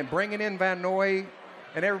healthy again, bringing in Van Noy,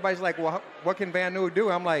 and everybody's like, well, what can Van Noy do?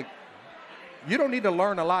 I'm like, you don't need to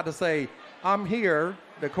learn a lot to say, I'm here,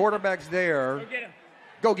 the quarterback's there. Go get him.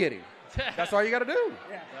 Go get him. That's all you got to do.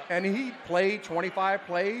 Yeah. And he played 25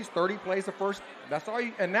 plays, 30 plays the first. That's all.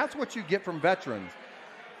 And that's what you get from veterans.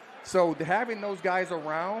 So having those guys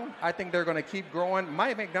around, I think they're going to keep growing.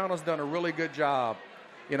 Mike McDonald's done a really good job.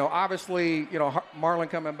 Obviously, Marlon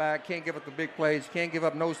coming back, can't give up the big plays, can't give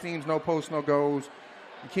up no seams, no posts, no goes.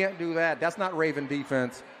 You can't do that. That's not Raven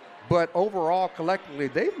defense. But overall, collectively,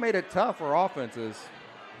 they've made it tough for offenses.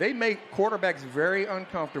 They make quarterbacks very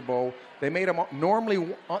uncomfortable. They made them normally,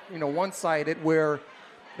 one-sided, where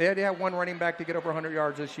they had to have one running back to get over 100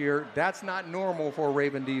 yards this year. That's not normal for a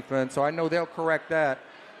Raven defense, so I know they'll correct that.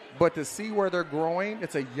 But to see where they're growing,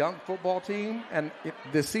 it's a young football team, and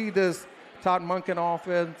to see this Todd Monken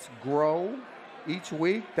offense grow each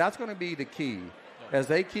week, that's going to be the key. As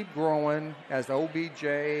they keep growing, as OBJ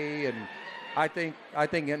and I think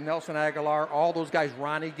Nelson Aguilar, all those guys,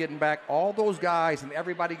 Ronnie getting back, all those guys, and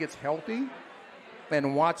everybody gets healthy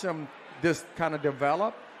and watch them just kind of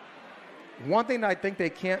develop. One thing I think they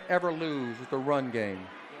can't ever lose is the run game.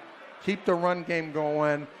 Keep the run game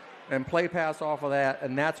going. and play pass off of that,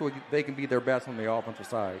 and that's what they can be their best on the offensive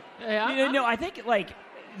side. Yeah, I think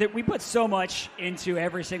that we put so much into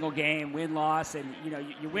every single game, win-loss, and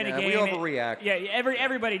you win a game. We overreact.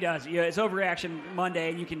 Everybody does. It's overreaction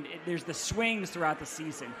Monday, and there's the swings throughout the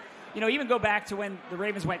season. Even go back to when the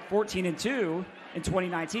Ravens went 14-2 in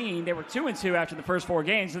 2019. They were 2-2 after the first 4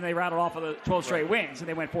 games, and they rattled off of the 12 straight wins, and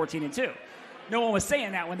they went 14-2. No one was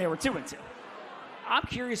saying that when they were 2-2. I'm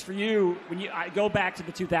curious for you, when I go back to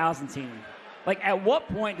the 2000 team, at what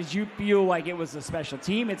point did you feel like it was a special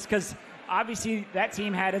team? It's because obviously that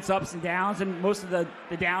team had its ups and downs, and most of the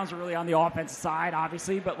downs were really on the offensive side,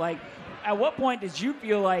 obviously. But, at what point did you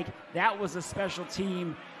feel like that was a special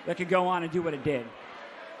team that could go on and do what it did?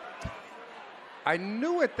 I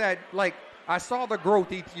knew it that, I saw the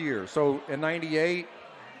growth each year. So in 98,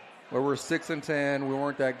 where we're 6-10, we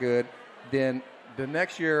weren't that good. Then the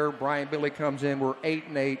next year, Brian Billy comes in, we're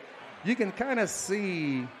 8-8. You can kind of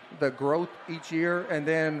see the growth each year. And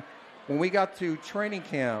then when we got to training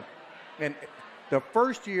camp, and the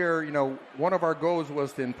first year, one of our goals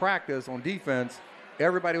was to, in practice on defense,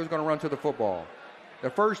 everybody was going to run to the football. The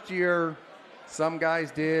first year, some guys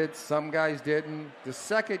did, some guys didn't. The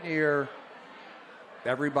second year,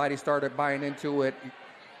 everybody started buying into it.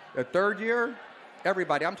 The third year,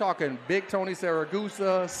 everybody, I'm talking Big Tony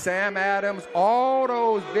Saragusa, Sam Adams, all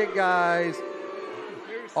those big guys,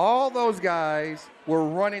 all those guys were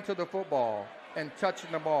running to the football and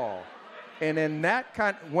touching the ball. And in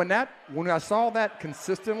when I saw that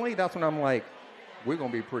consistently, that's when I'm like, we're going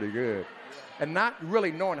to be pretty good. And not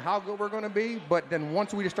really knowing how good we're going to be, but then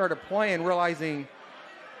once we started playing, realizing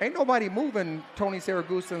ain't nobody moving Tony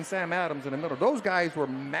Saragusa and Sam Adams in the middle. Those guys were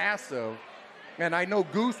massive. And I know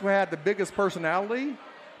Goose had the biggest personality,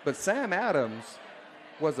 but Sam Adams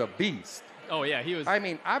was a beast. Oh, yeah, he was. I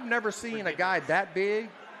mean, I've never seen a guy that big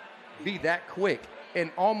be that quick and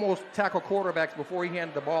almost tackle quarterbacks before he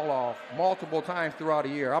handed the ball off multiple times throughout a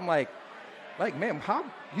year. I'm like, man, how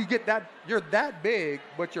you get that? You're that big,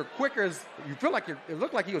 but you're quick as you feel like it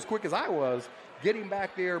looked like he was quick as I was, getting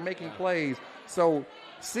back there, making plays. So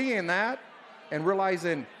seeing that and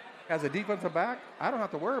realizing as a defensive back, I don't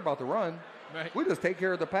have to worry about the run. Right. We just take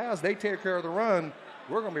care of the pass. They take care of the run.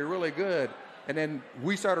 We're going to be really good. And then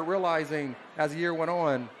we started realizing as the year went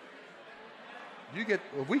on,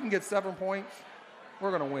 if we can get 7 points, we're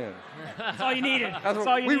going to win. That's all you needed.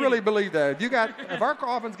 We really believe that. If our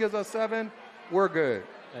offense gives us 7, we're good.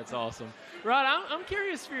 That's awesome. Rod, I'm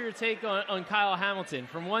curious for your take on Kyle Hamilton,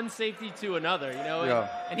 from one safety to another,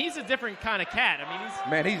 and he's a different kind of cat. I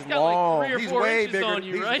mean, he's long. Like 3 or he's 4 way inches bigger. on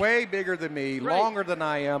you, he's right? way bigger than me, Right. longer than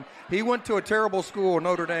I am. He went to a terrible school,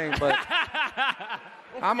 Notre Dame, but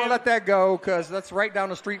I'm going to let that go because that's right down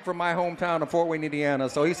the street from my hometown of Fort Wayne, Indiana.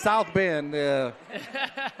 So he's South Bend.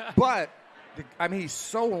 But, he's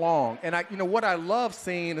so long. And what I love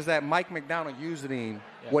seeing is that Mike McDonald using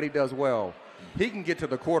what he does well. He can get to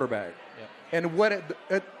the quarterback. And what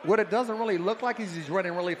it doesn't really look like is he's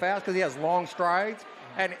running really fast because he has long strides.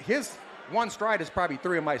 And his one stride is probably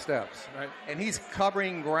 3 of my steps. Right. And he's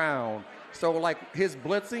covering ground. So, his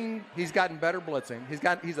blitzing, he's gotten better blitzing.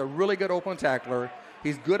 He's a really good open tackler.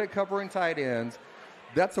 He's good at covering tight ends.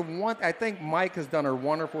 That's I think Mike has done a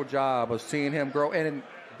wonderful job of seeing him grow. And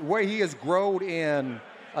the way he has grown in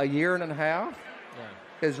a year and a half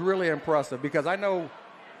is really impressive because I know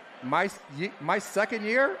my second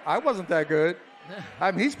year, I wasn't that good.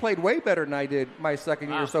 He's played way better than I did my second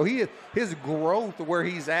year. So his growth where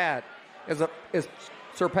he's at is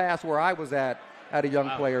surpassed where I was at a young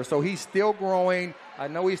player. So he's still growing. I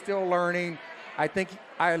know he's still learning. I think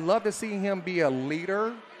I love to see him be a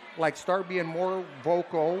leader, start being more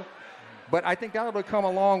vocal. But I think that'll come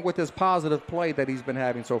along with his positive play that he's been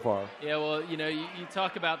having so far. Yeah, well, you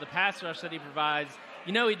talk about the pass rush that he provides.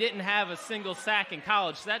 He didn't have a single sack in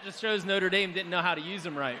college, so that just shows Notre Dame didn't know how to use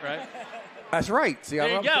him right? That's right. See, there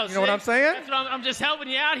you go. You know what I'm saying? That's what I'm just helping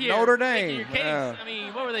you out here. Notre Dame. Your case.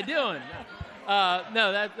 Yeah. What were they doing?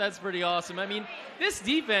 No, that's pretty awesome. This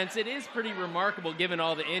defense, it is pretty remarkable given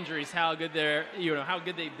all the injuries, how good how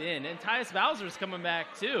good they've been. And Tyus Bowser's coming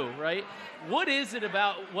back too, right? What is it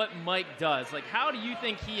about what Mike does? How do you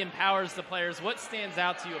think he empowers the players? What stands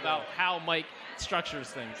out to you about how Mike structures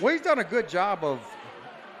things? Well, he's done a good job of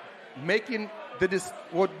making the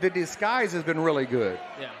disguise has been really good.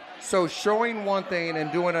 Yeah. So showing one thing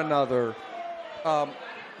and doing another.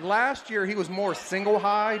 Last year he was more single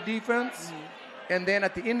high defense, and then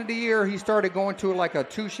at the end of the year he started going to a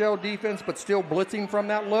 2-shell defense, but still blitzing from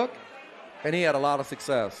that look, and he had a lot of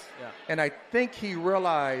success. Yeah. And I think he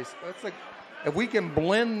realized if we can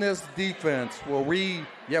blend this defense where we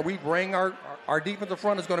bring our defensive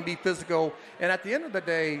front is going to be physical, and at the end of the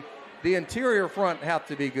day, the interior front have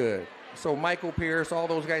to be good. So Michael Pierce, all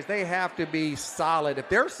those guys, they have to be solid. If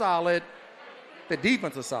they're solid, the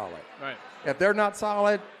defense is solid. Right. If they're not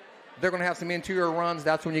solid, they're going to have some interior runs.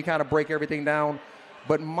 That's when you kind of break everything down.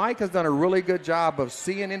 But Mike has done a really good job of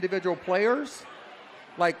seeing individual players.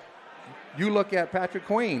 Like, you look at Patrick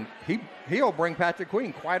Queen. He'll bring Patrick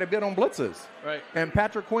Queen quite a bit on blitzes. Right. And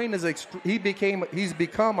Patrick Queen he's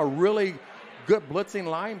become a really good blitzing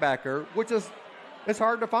linebacker, which is it's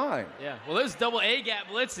hard to find. Yeah. Well, those double A gap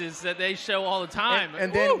blitzes that they show all the time.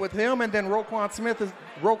 And then with him, and then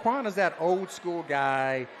Roquan is that old school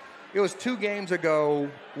guy. It was 2 games ago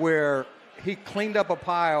where he cleaned up a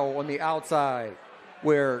pile on the outside,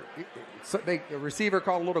 where the receiver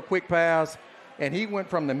called a little quick pass, and he went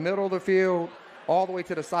from the middle of the field all the way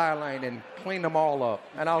to the sideline and cleaned them all up.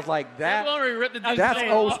 And I was like, that's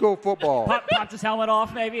old school football. Popped his helmet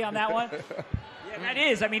off maybe on that one.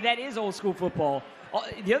 Yeah, that is old school football.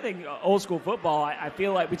 The other thing, old school football, I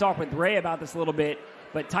feel like we talked with Ray about this a little bit,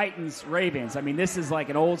 but Titans-Ravens, this is like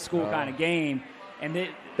an old school kind of game. And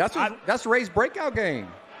that's Ray's breakout game.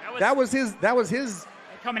 That was his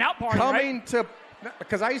coming out party, right?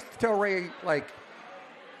 Because I used to tell Ray, like,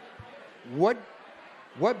 what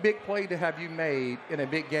big play have you made in a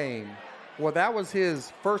big game? Well, that was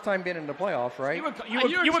his first time being in the playoffs, right?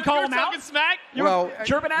 You would call him out? Smack?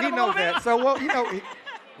 Chirping at him a little bit? That. So,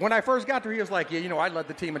 when I first got there, he was like, I led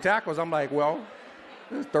the team in tackles. I'm like, well,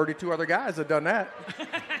 there's 32 other guys that done that.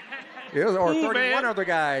 Or 31 other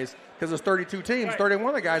guys, because there's 32 teams. Right. 31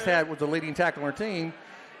 of the guys was the leading tackle on their team.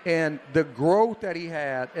 And the growth that he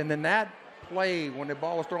had, and then that play when the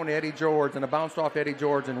ball was thrown to Eddie George and it bounced off Eddie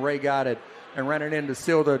George and Ray got it and ran it in to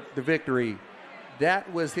seal the victory,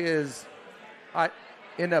 that was his,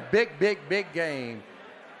 in a big game,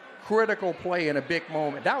 critical play in a big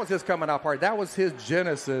moment. That was his coming out party. That was his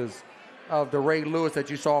genesis of the Ray Lewis that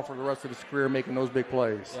you saw for the rest of his career making those big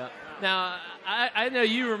plays. Yeah. Now, I know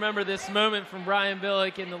you remember this moment from Brian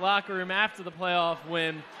Billick in the locker room after the playoff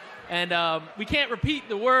win, and we can't repeat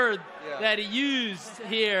the word that he used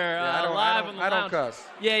here live on the lounge. I don't cuss.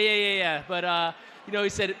 Yeah. But, he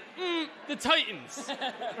said, the Titans,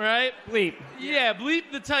 right? Bleep. Yeah, bleep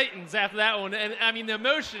the Titans after that one. And, the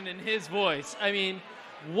emotion in his voice.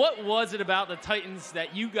 What was it about the Titans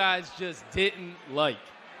that you guys just didn't like?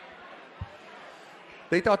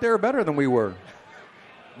 They thought they were better than we were.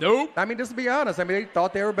 Nope. Just to be honest, they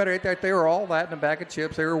thought they were better. They thought they were all that in a bag of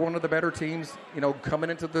chips. They were one of the better teams, coming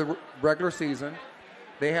into the regular season.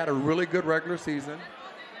 They had a really good regular season.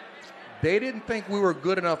 They didn't think we were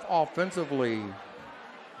good enough offensively,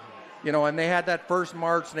 and they had that first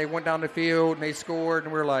march, and they went down the field, and they scored,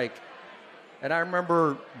 and we were like, and I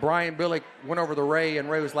remember Brian Billick went over to Ray, and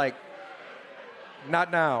Ray was like,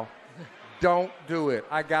 not now. Don't do it.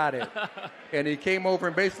 I got it. And he came over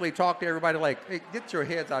and basically talked to everybody like, hey, get your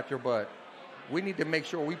heads out your butt. We need to make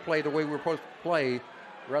sure we play the way we're supposed to play.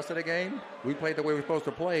 The rest of the game, we played the way we're supposed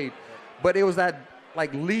to play. But it was that,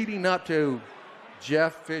 like, leading up to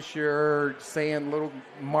Jeff Fisher saying little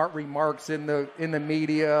remarks in the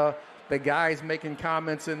media, the guys making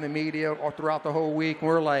comments in the media all throughout the whole week. And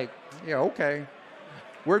we're like, yeah, okay.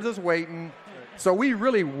 We're just waiting. So we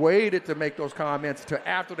really waited to make those comments to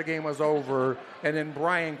after the game was over, and then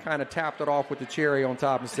Brian kind of tapped it off with the cherry on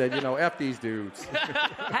top and said, F these dudes.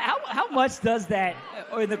 How much does that,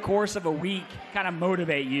 in the course of a week, kind of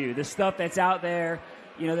motivate you? The stuff that's out there,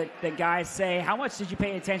 that guys say, how much did you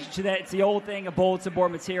pay attention to that? It's the old thing of bulletin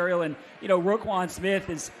board material, and, Roquan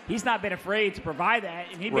Smith, he's not been afraid to provide that,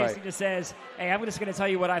 and he basically just says, hey, I'm just going to tell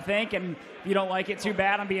you what I think, and if you don't like it, too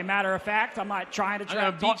bad. I'm being matter of fact. I'm not trying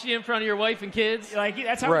to beat you in front of your wife and kids. Like,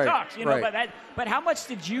 that's how he talks, But how much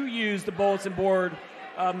did you use the bulletin board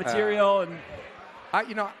material? And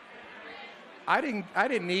I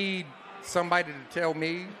didn't need somebody to tell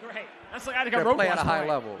me That's like to play at a high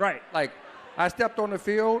level. Right. Like, I stepped on the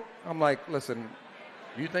field. I'm like, listen,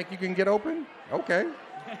 you think you can get open? Okay.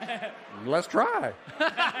 Let's try.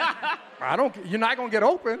 You're not going to get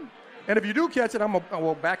open. And if you do catch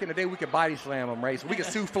it, back in the day, we could body slam them, right? So we could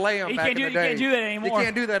souffle them back in the day. You can't do that anymore. You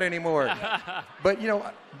can't do that anymore. But,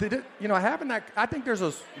 having that, I think there's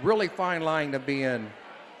a really fine line to being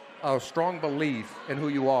a strong belief in who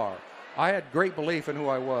you are. I had great belief in who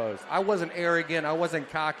I was. I wasn't arrogant. I wasn't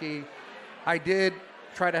cocky. I did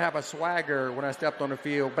try to have a swagger when I stepped on the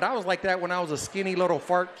field. But I was like that when I was a skinny little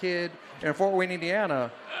fart kid in Fort Wayne,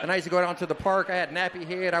 Indiana. And I used to go down to the park. I had nappy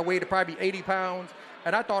head. I weighed probably 80 pounds.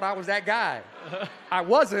 And I thought I was that guy. I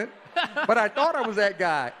wasn't, but I thought I was that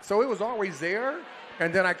guy. So it was always there.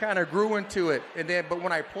 And then I kind of grew into it. But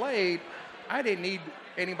when I played, I didn't need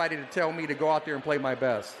anybody to tell me to go out there and play my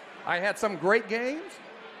best. I had some great games,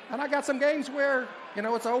 And I got some games where,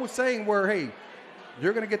 it's an old saying where, hey,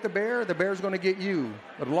 you're going to get the bear's going to get you.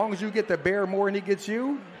 But as long as you get the bear more than he gets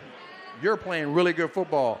you, you're playing really good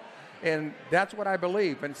football. And that's what I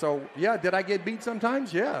believe. And so, yeah, did I get beat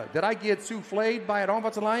sometimes? Yeah. Did I get souffled by an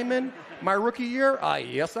offensive lineman my rookie year?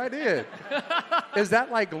 Yes, I did. Is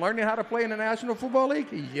that like learning how to play in the National Football League?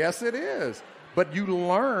 Yes, it is. But you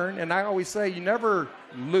learn, and I always say you never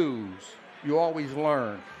lose. You always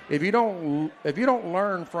learn. If you don't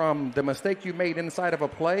learn from the mistake you made inside of a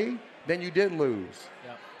play, then you did lose.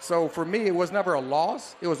 Yep. So for me, it was never a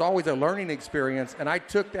loss. It was always a learning experience, and I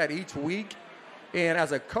took that each week. And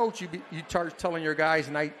as a coach, you start telling your guys,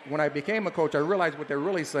 and when I became a coach, I realized what they're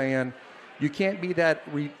really saying. You can't be that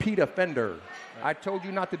repeat offender. Right. I told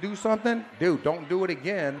you not to do something. Dude, don't do it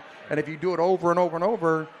again. And if you do it over and over and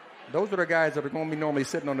over, those are the guys that are going to be normally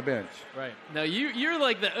sitting on the bench. Right. Now, you're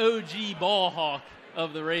like the OG ball hawk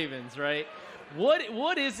of the Ravens, right?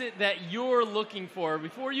 What is it that you're looking for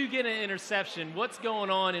before you get an interception? What's going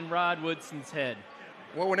on in Rod Woodson's head?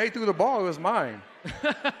 Well, when they threw the ball, it was mine. We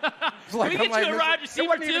get you a wide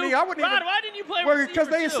receiver too. Rod, why didn't you play receiver because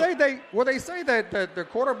they say that the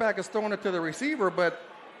quarterback is throwing it to the receiver, but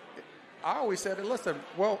I always said, listen,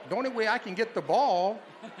 well, the only way I can get the ball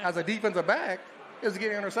as a defensive back is to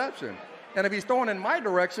get an interception. And if he's throwing in my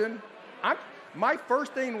direction, my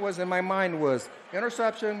first thing was in my mind was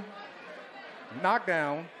interception,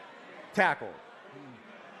 knockdown, tackle.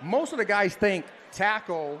 Most of the guys think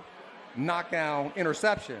tackle, knockdown,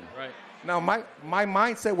 interception. Right. Now, my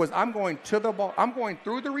mindset was I'm going to the ball. I'm going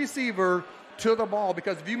through the receiver to the ball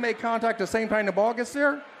because if you make contact the same time the ball gets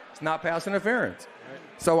there, it's not pass interference. Right.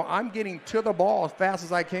 So I'm getting to the ball as fast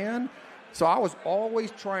as I can. So I was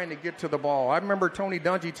always trying to get to the ball. I remember Tony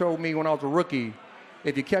Dungy told me when I was a rookie,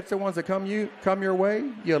 if you catch the ones that come your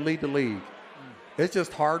way, you'll lead the league. It's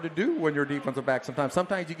just hard to do when you're a defensive back sometimes.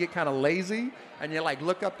 Sometimes you get kind of lazy and you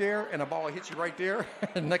look up there and the ball hits you right there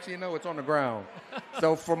and next thing you know it's on the ground.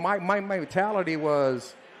 So for my mentality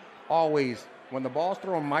was always when the ball's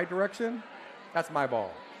thrown my direction, that's my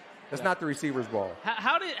ball. It's not the receiver's ball.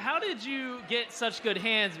 How did you get such good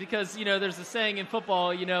hands? Because, there's a saying in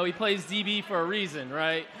football, he plays DB for a reason,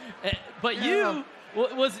 right? But you...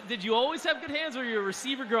 did you always have good hands? Were you a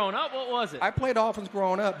receiver growing up? What was it? I played offense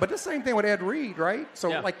growing up, but the same thing with Ed Reed, right? So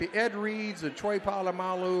like the Ed Reeds, the Troy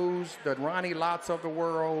Palomalus, the Ronnie Lotts of the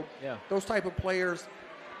world, those type of players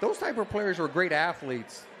were great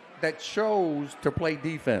athletes that chose to play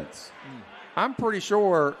defense. I'm pretty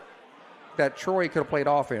sure that Troy could have played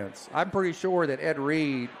offense. I'm pretty sure that Ed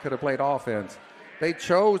Reed could have played offense. They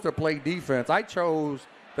chose to play defense. I chose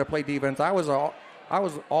to play defense. I was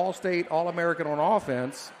All-State, All-American on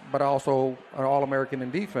offense, but also an All-American in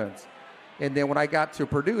defense. And then when I got to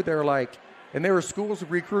Purdue, there were schools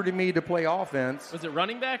recruiting me to play offense. Was it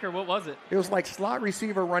running back or what was it? It was like slot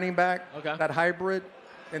receiver, running back, that hybrid.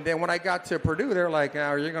 And then when I got to Purdue, they're like,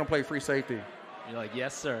 "Now you're going to play free safety." You're like,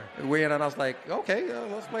 "Yes, sir." And I was like, "Okay,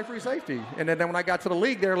 let's play free safety." And then when I got to the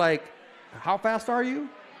league, they're like, "How fast are you?"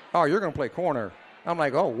 "Oh, you're going to play corner." I'm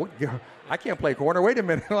like, "Oh, I can't play corner. Wait a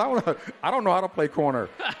minute. I don't know how to play corner."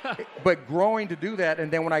 But growing to do that, and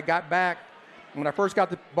then when I first got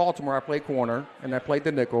to Baltimore, I played corner, and I played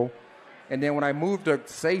the nickel. And then when I moved to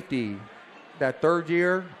safety that third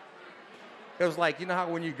year, it was like, how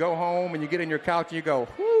when you go home and you get in your couch and you go,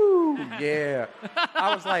 whoo, yeah.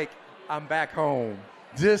 I was like, I'm back home.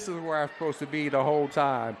 This is where I'm supposed to be the whole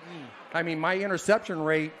time. I mean, my interception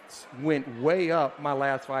rates went way up my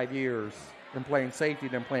last 5 years than playing safety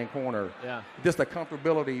than playing corner. Yeah. Just the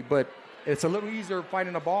comfortability, but it's a little easier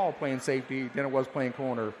finding a ball playing safety than it was playing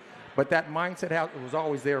corner. But that mindset was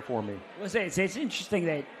always there for me. It's interesting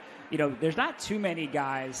that, there's not too many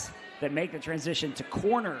guys that make the transition to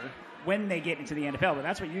corner when they get into the NFL, but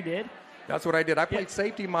that's what you did. That's what I did. I played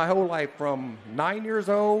safety my whole life from 9 years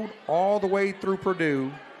old all the way through Purdue.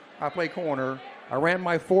 I played corner. I ran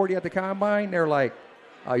my 40 at the combine. They're like,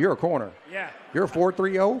 you're a corner. Yeah. You're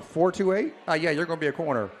 4.30, 4.28? Yeah, you're going to be a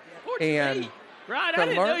corner. 4.28. Right, I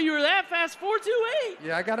didn't know you were that fast. 4.28.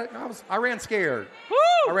 Yeah, I got it. I ran scared.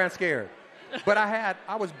 Woo! I ran scared. But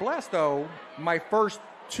I was blessed, though, my first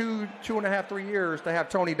 2.5, 3 years to have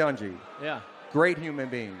Tony Dungy. Yeah. Great human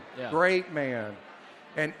being. Yeah. Great man.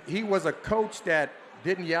 And he was a coach that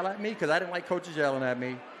didn't yell at me because I didn't like coaches yelling at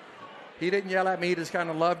me. He didn't yell at me. He just kind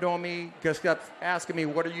of loved on me. Just kept asking me,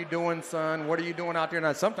 "What are you doing, son? What are you doing out there?"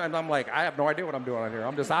 And sometimes I'm like, I have no idea what I'm doing out here.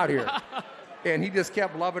 I'm just out here. And he just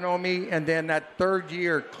kept loving on me. And then that third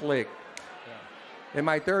year clicked. Yeah. In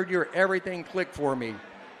my third year, everything clicked for me.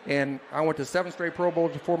 And I went to 7 straight Pro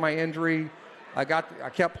Bowls before my injury. I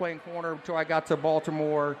kept playing corner until I got to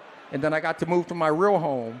Baltimore. And then I got to move to my real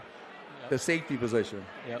home, the safety position.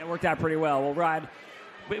 It worked out pretty well. Well, Rod,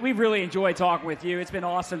 we've really enjoyed talking with you. It's been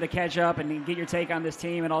awesome to catch up and get your take on this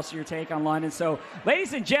team and also your take on London. So,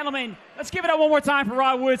 ladies and gentlemen, let's give it up one more time for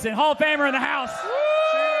Rod Woodson, Hall of Famer in the house.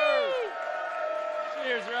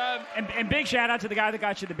 Cheers, Rob. And big shout out to the guy that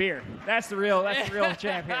got you the beer. That's the real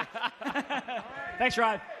champ here. Thanks,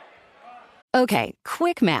 Rod. Okay,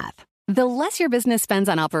 quick math. The less your business spends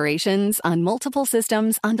on operations, on multiple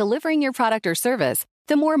systems, on delivering your product or service,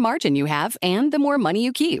 the more margin you have and the more money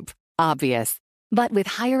you keep. Obvious. But with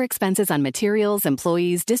higher expenses on materials,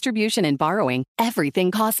 employees, distribution, and borrowing,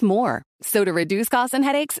 everything costs more. So to reduce costs and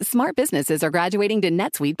headaches, smart businesses are graduating to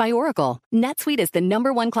NetSuite by Oracle. NetSuite is the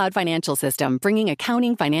 #1 cloud financial system, bringing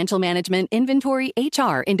accounting, financial management, inventory,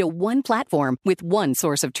 HR into one platform with one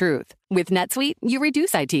source of truth. With NetSuite, you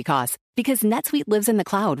reduce IT costs because NetSuite lives in the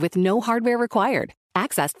cloud with no hardware required,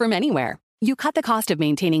 accessed from anywhere. You cut the cost of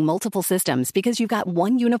maintaining multiple systems because you've got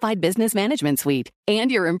one unified business management suite. And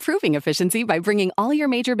you're improving efficiency by bringing all your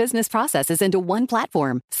major business processes into one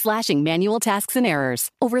platform, slashing manual tasks and errors.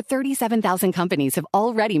 Over 37,000 companies have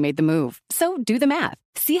already made the move. So do the math.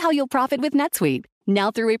 See how you'll profit with NetSuite. Now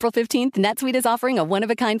through April 15th, NetSuite is offering a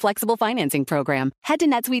one-of-a-kind flexible financing program. Head to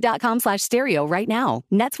netsuite.com/stereo right now.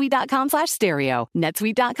 netsuite.com/stereo.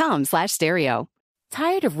 netsuite.com/stereo.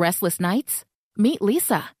 Tired of restless nights? Meet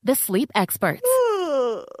Lisa, the sleep experts.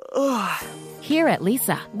 Here at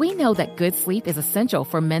Lisa, we know that good sleep is essential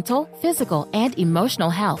for mental, physical, and emotional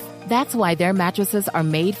health. That's why their mattresses are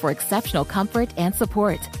made for exceptional comfort and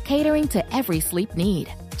support, catering to every sleep need.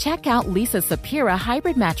 Check out Lisa's Sapira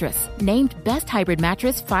Hybrid Mattress, named Best Hybrid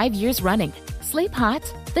Mattress 5 years running. Sleep hot?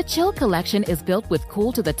 The Chill Collection is built with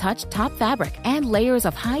cool-to-the-touch top fabric and layers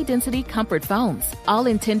of high-density comfort foams, all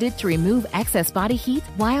intended to remove excess body heat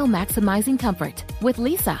while maximizing comfort. With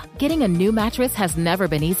Lisa, getting a new mattress has never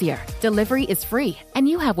been easier. Delivery is free, and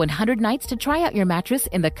you have 100 nights to try out your mattress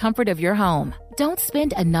in the comfort of your home. Don't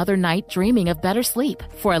spend another night dreaming of better sleep.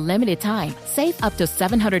 For a limited time, save up to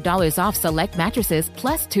 $700 off select mattresses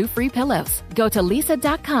plus 2 free pillows. Go to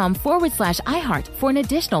lisa.com/iHeart for an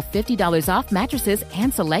additional $50 off mattresses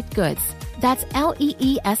and select goods. That's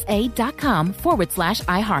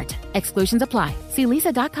LEESA.com/iHeart. Exclusions apply. See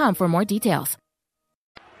lisa.com for more details.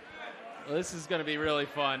 Well, this is going to be really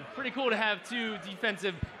fun. Pretty cool to have two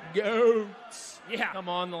defensive goats come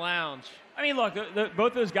on the lounge. I mean, look,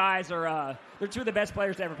 both those guys are they're two of the best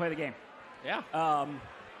players to ever play the game. Yeah.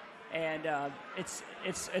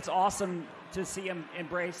 It's awesome to see him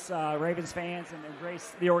embrace Ravens fans and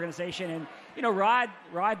embrace the organization. And you know, Rod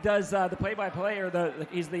does the play-by-play, or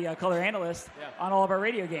he's the color analyst on all of our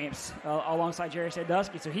radio games alongside Jerry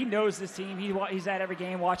Sandusky. So he knows this team. He's at every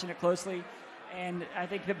game, watching it closely. And I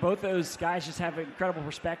think that both those guys just have an incredible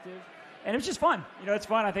perspective. And it's just fun. You know, it's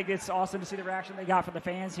fun. I think it's awesome to see the reaction they got from the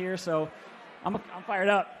fans here. So I'm fired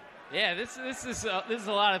up. Yeah, this is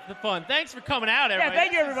a lot of fun. Thanks for coming out, everybody. Yeah,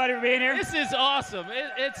 thank you, everybody, for being here. This is awesome.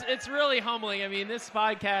 It's really humbling. I mean, this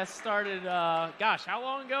podcast started, how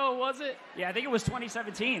long ago was it? Yeah, I think it was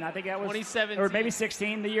 2017. I think that was 2017. Or maybe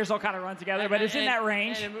 16. The years all kind of run together, but it's in that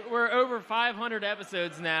range. And we're over 500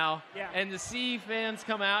 episodes now. Yeah. And to see fans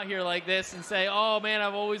come out here like this and say, oh, man,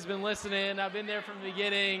 I've always been listening. I've been there from the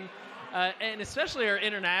beginning. And especially our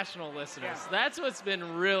international listeners. Yeah. That's what's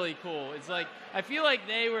been really cool. It's like, I feel like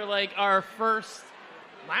they were like our first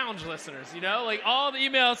lounge listeners, you know? Like all the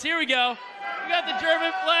emails, here we go. We got the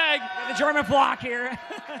German flag. The German flock here.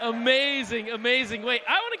 Amazing. Wait,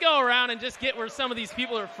 I want to go around and just get where some of these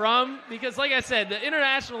people are from, because like I said, the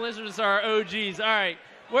international listeners are OGs. All right,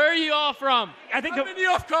 where are you all from? Germany,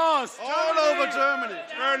 of course. All over Germany.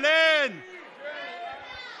 Berlin.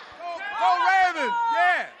 Go Ravens,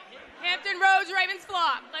 yeah. Hampton Roads, Ravens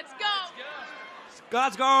flock. Let's go.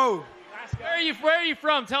 Glasgow. Where are you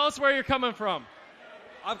from? Tell us where you're coming from.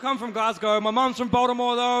 I've come from Glasgow. My mom's from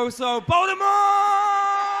Baltimore, though, so Baltimore!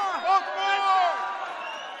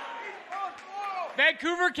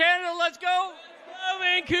 Vancouver, Canada, let's go. Oh,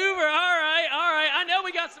 Vancouver. All right. I know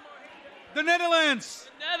we got some more. The Netherlands.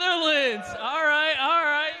 All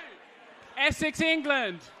right. Essex,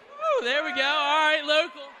 England. Woo, there we go. All right,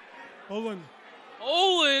 local.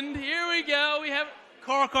 Poland, here we go. We have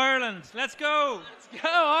Cork, Ireland. Let's go.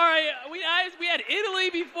 All right. We had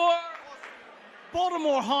Italy before.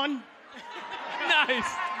 Baltimore, hon.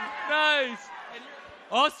 Nice.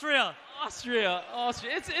 Austria.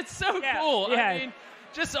 It's so cool. Yeah. I mean,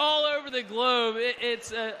 just all over the globe.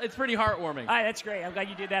 It's pretty heartwarming. All right, that's great. I'm glad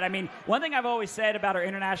you did that. I mean, one thing I've always said about our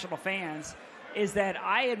international fans is that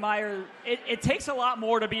I admire. It takes a lot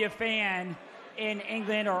more to be a fan in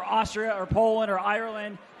England or Austria or Poland or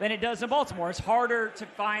Ireland than it does in Baltimore. It's harder to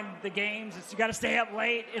find the games. You got to stay up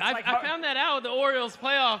late. I found that out with the Orioles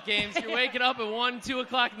playoff games. You're waking up at 1, 2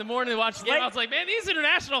 o'clock in the morning to watch the game. I was like, man, these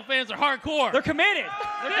international fans are hardcore. They're committed.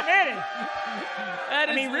 They're committed. That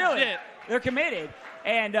is legit. Really, they're committed.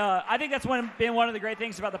 And I think that's been one of the great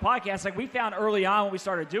things about the podcast. Like, we found early on when we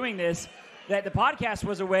started doing this that the podcast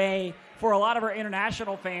was a way for a lot of our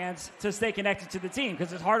international fans to stay connected to the team,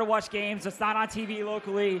 because it's hard to watch games. It's not on TV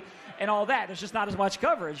locally and all that. There's just not as much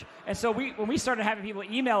coverage. And so when we started having people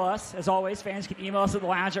email us, as always, fans can email us at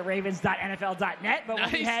thelounge@ravens.nfl.net. But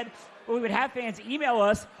nice. when we would have fans email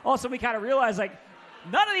us, also we kind of realized, like,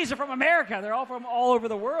 none of these are from America. They're all from all over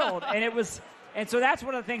the world. And so that's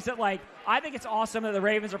one of the things that, like, I think it's awesome that the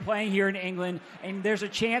Ravens are playing here in England, and there's a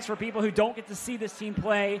chance for people who don't get to see this team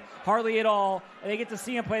play hardly at all, and they get to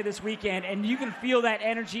see them play this weekend, and you can feel that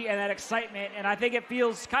energy and that excitement, and I think it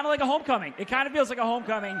feels kind of like a homecoming. It kind of feels like a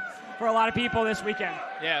homecoming for a lot of people this weekend.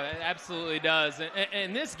 Yeah, it absolutely does.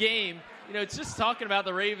 And this game, you know, it's just talking about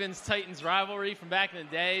the Ravens-Titans rivalry from back in the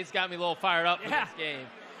day. It's got me a little fired up for this game.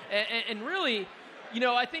 And really, you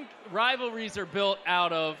know, I think rivalries are built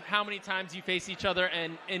out of how many times you face each other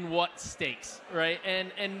and in what stakes, right?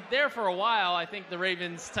 And there for a while, I think the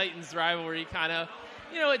Ravens-Titans rivalry kind of,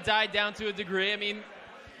 you know, it died down to a degree. I mean,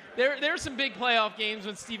 there were some big playoff games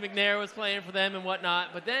when Steve McNair was playing for them and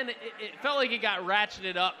whatnot, but then it felt like it got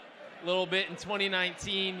ratcheted up a little bit in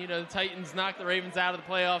 2019. You know, the Titans knocked the Ravens out of the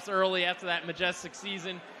playoffs early after that majestic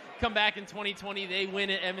season. Come back in 2020, they win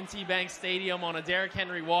at M&T Bank Stadium on a Derrick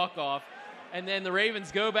Henry walk-off. And then the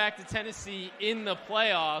Ravens go back to Tennessee in the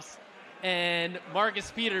playoffs, and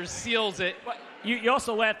Marcus Peters seals it. But you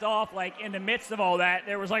also left off, like, in the midst of all that,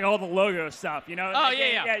 there was, like, all the logo stuff, you know? Oh, like,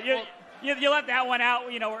 yeah. You left that one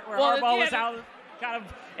out, you know, where Harbaugh was out kind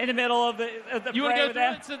of in the middle of the you want to go through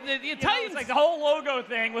it? So the Titans. Like, the whole logo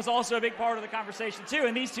thing was also a big part of the conversation, too.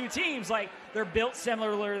 And these two teams, like, they're built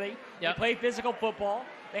similarly. Yep. They play physical football.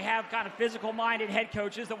 They have kind of physical-minded head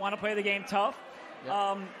coaches that want to play the game tough.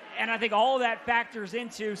 Yep. And I think all of that factors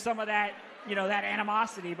into some of that, you know, that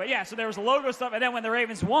animosity. But, yeah, so there was the logo stuff. And then when the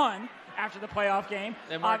Ravens won after the playoff game,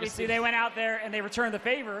 obviously they went out there and they returned the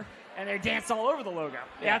favor, and they danced all over the logo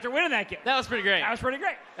after winning that game. That was pretty great. That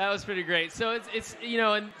was pretty great. So it's you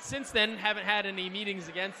know, and since then haven't had any meetings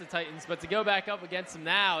against the Titans, but to go back up against them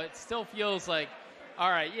now, it still feels like, all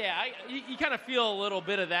right, you kind of feel a little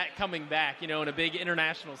bit of that coming back, you know, in a big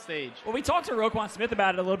international stage. Well, we talked to Roquan Smith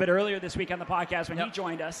about it a little bit earlier this week on the podcast when he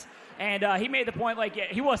joined us, and he made the point, like,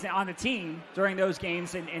 he wasn't on the team during those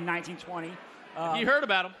games in 1920. You heard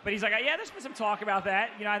about him. But he's like, yeah, there's been some talk about that.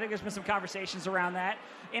 You know, I think there's been some conversations around that.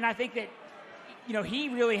 And I think that, you know, he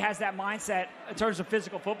really has that mindset in terms of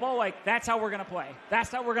physical football. Like, that's how we're going to play. That's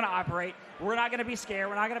how we're going to operate. We're not going to be scared.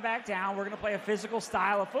 We're not going to back down. We're going to play a physical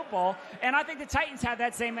style of football. And I think the Titans have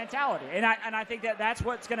that same mentality. And I think that that's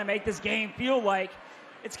what's going to make this game feel like,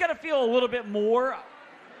 it's going to feel a little bit more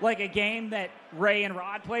like a game that Ray and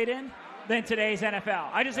Rod played in than today's NFL.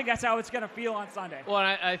 I just think that's how it's going to feel on Sunday. Well,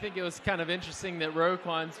 I think it was kind of interesting that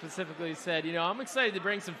Roquan specifically said, you know, I'm excited to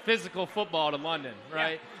bring some physical football to London,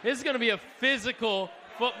 right? Yeah. This is going to be a physical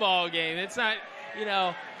football game. It's not, you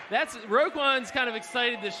know, Roquan's kind of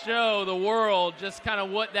excited to show the world just kind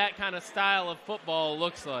of what that kind of style of football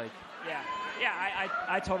looks like. Yeah,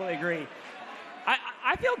 I totally agree.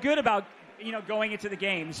 I feel good about, you know, going into the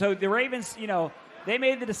game. So the Ravens, you know, they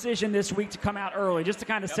made the decision this week to come out early just to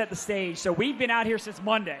kind of set the stage. So we've been out here since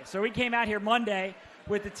Monday. So we came out here Monday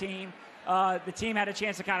with the team. The team had a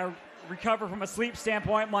chance to kind of recover from a sleep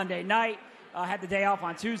standpoint Monday night. Had the day off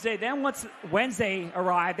on Tuesday. Then once Wednesday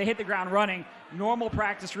arrived, they hit the ground running. Normal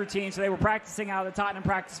practice routine. So they were practicing out of the Tottenham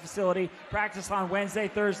practice facility. Practiced on Wednesday,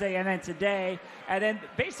 Thursday, and then today. And then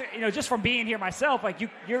basically, you know, just from being here myself, like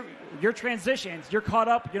your transitions, you're caught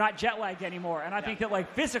up. You're not jet lagged anymore. And I think that,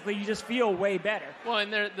 like, physically, you just feel way better. Well,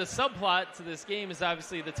 and the subplot to this game is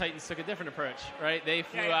obviously the Titans took a different approach, right? They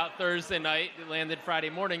flew out Thursday night, landed Friday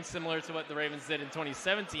morning, similar to what the Ravens did in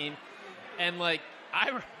 2017. And, like,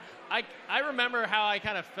 I remember how I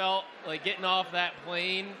kind of felt like getting off that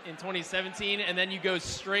plane in 2017, and then you go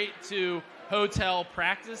straight to hotel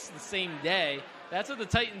practice the same day. That's what the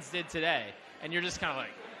Titans did today, and you're just kind of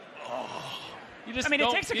like, oh. You just it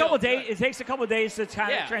takes a couple of days. It takes a couple of days to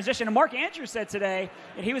kind of transition. And Mark Andrews said today,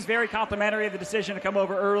 and he was very complimentary of the decision to come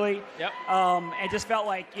over early. Yep. And just felt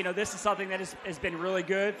like, you know, this is something that has been really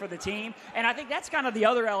good for the team. And I think that's kind of the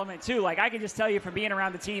other element too. Like, I can just tell you from being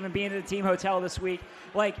around the team and being in the team hotel this week,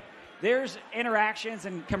 like, there's interactions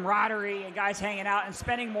and camaraderie and guys hanging out and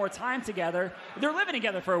spending more time together. They're living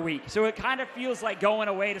together for a week. So it kind of feels like going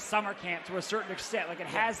away to summer camp to a certain extent. Like it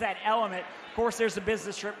has that element. Of course, there's the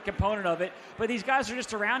business trip component of it. But these guys are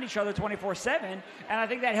just around each other 24/7. And I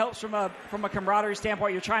think that helps from a camaraderie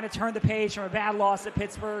standpoint. You're trying to turn the page from a bad loss at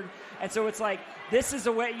Pittsburgh. And so it's like, this is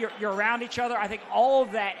the way you're around each other. I think all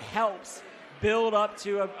of that helps build up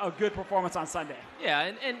to a good performance on Sunday.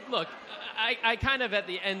 Yeah, and look, I kind of at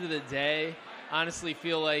the end of the day honestly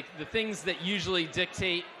feel like the things that usually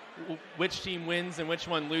dictate which team wins and which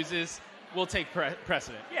one loses will take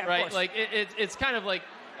precedent, yeah, right? Of course. Like it's kind of like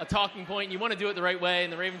a talking point. You want to do it the right way,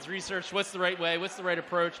 and the Ravens research what's the right way, what's the right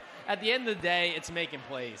approach. At the end of the day, it's making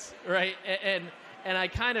plays, right? And I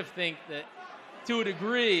kind of think that to a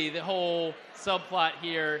degree, the whole subplot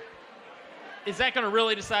here, is that going to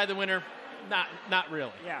really decide the winner? Not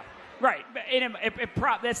really. Yeah. Right.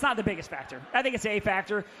 That's not the biggest factor. I think it's a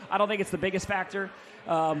factor. I don't think it's the biggest factor.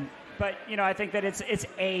 But, I think that it's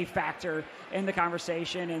a factor in the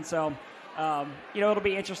conversation. And so, it'll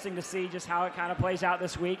be interesting to see just how it kind of plays out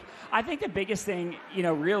this week. I think the biggest thing,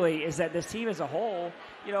 really is that this team as a whole,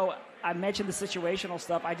 I mentioned the situational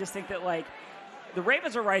stuff. I just think that, the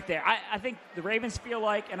Ravens are right there. I think the Ravens feel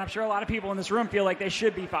like, and I'm sure a lot of people in this room feel like they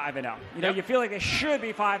should be 5-0. You feel like they should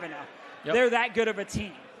be 5-0. Yep. They're that good of a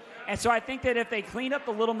team. And so I think that if they clean up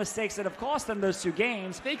the little mistakes that have cost them those two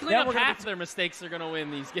games, they clean up half their mistakes, they're going to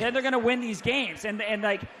win these games. Then they're going to win these games. And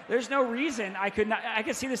there's no reason I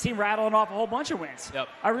could see this team rattling off a whole bunch of wins. Yep.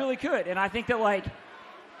 I really could. And I think that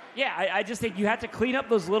I just think you have to clean up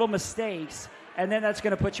those little mistakes, and then that's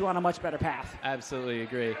going to put you on a much better path. Absolutely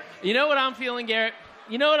agree. You know what I'm feeling, Garrett?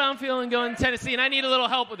 You know what I'm feeling going to Tennessee, and I need a little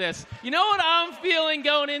help with this. You know what I'm feeling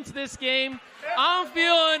going into this game? I'm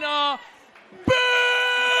feeling big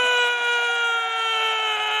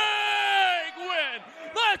win.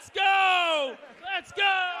 Let's go. Let's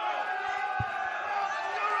go.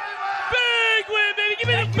 Big win, baby. Give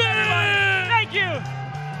me the big. Thank you.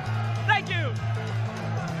 Thank you.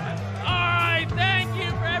 All right. Thank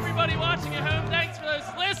you for everybody watching at home. Thanks for those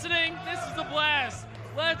listening. This is a blast.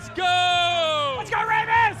 Let's go. Let's go,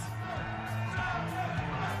 Ravens.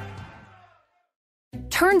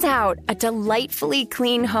 Turns out a delightfully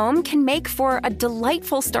clean home can make for a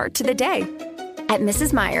delightful start to the day. At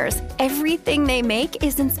Mrs. Meyer's, everything they make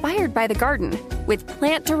is inspired by the garden. With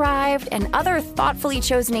plant-derived and other thoughtfully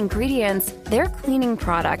chosen ingredients, their cleaning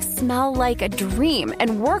products smell like a dream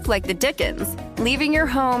and work like the Dickens, leaving your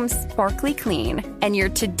home sparkly clean and your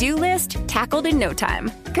to-do list tackled in no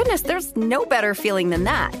time. Goodness, there's no better feeling than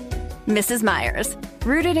that. Mrs. Meyer's,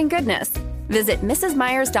 rooted in goodness. Visit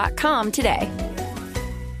mrsmeyers.com today.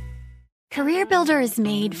 CareerBuilder is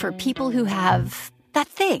made for people who have that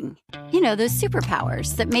thing. Those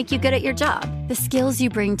superpowers that make you good at your job, the skills you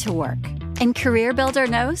bring to work. And CareerBuilder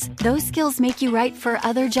knows those skills make you right for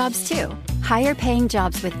other jobs too. Higher paying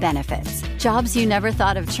jobs with benefits, jobs you never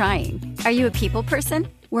thought of trying. Are you a people person?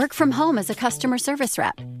 Work from home as a customer service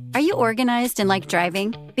rep. Are you organized and like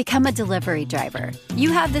driving? Become a delivery driver.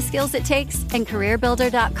 You have the skills it takes, and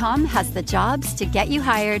CareerBuilder.com has the jobs to get you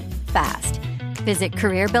hired fast. Visit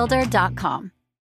CareerBuilder.com.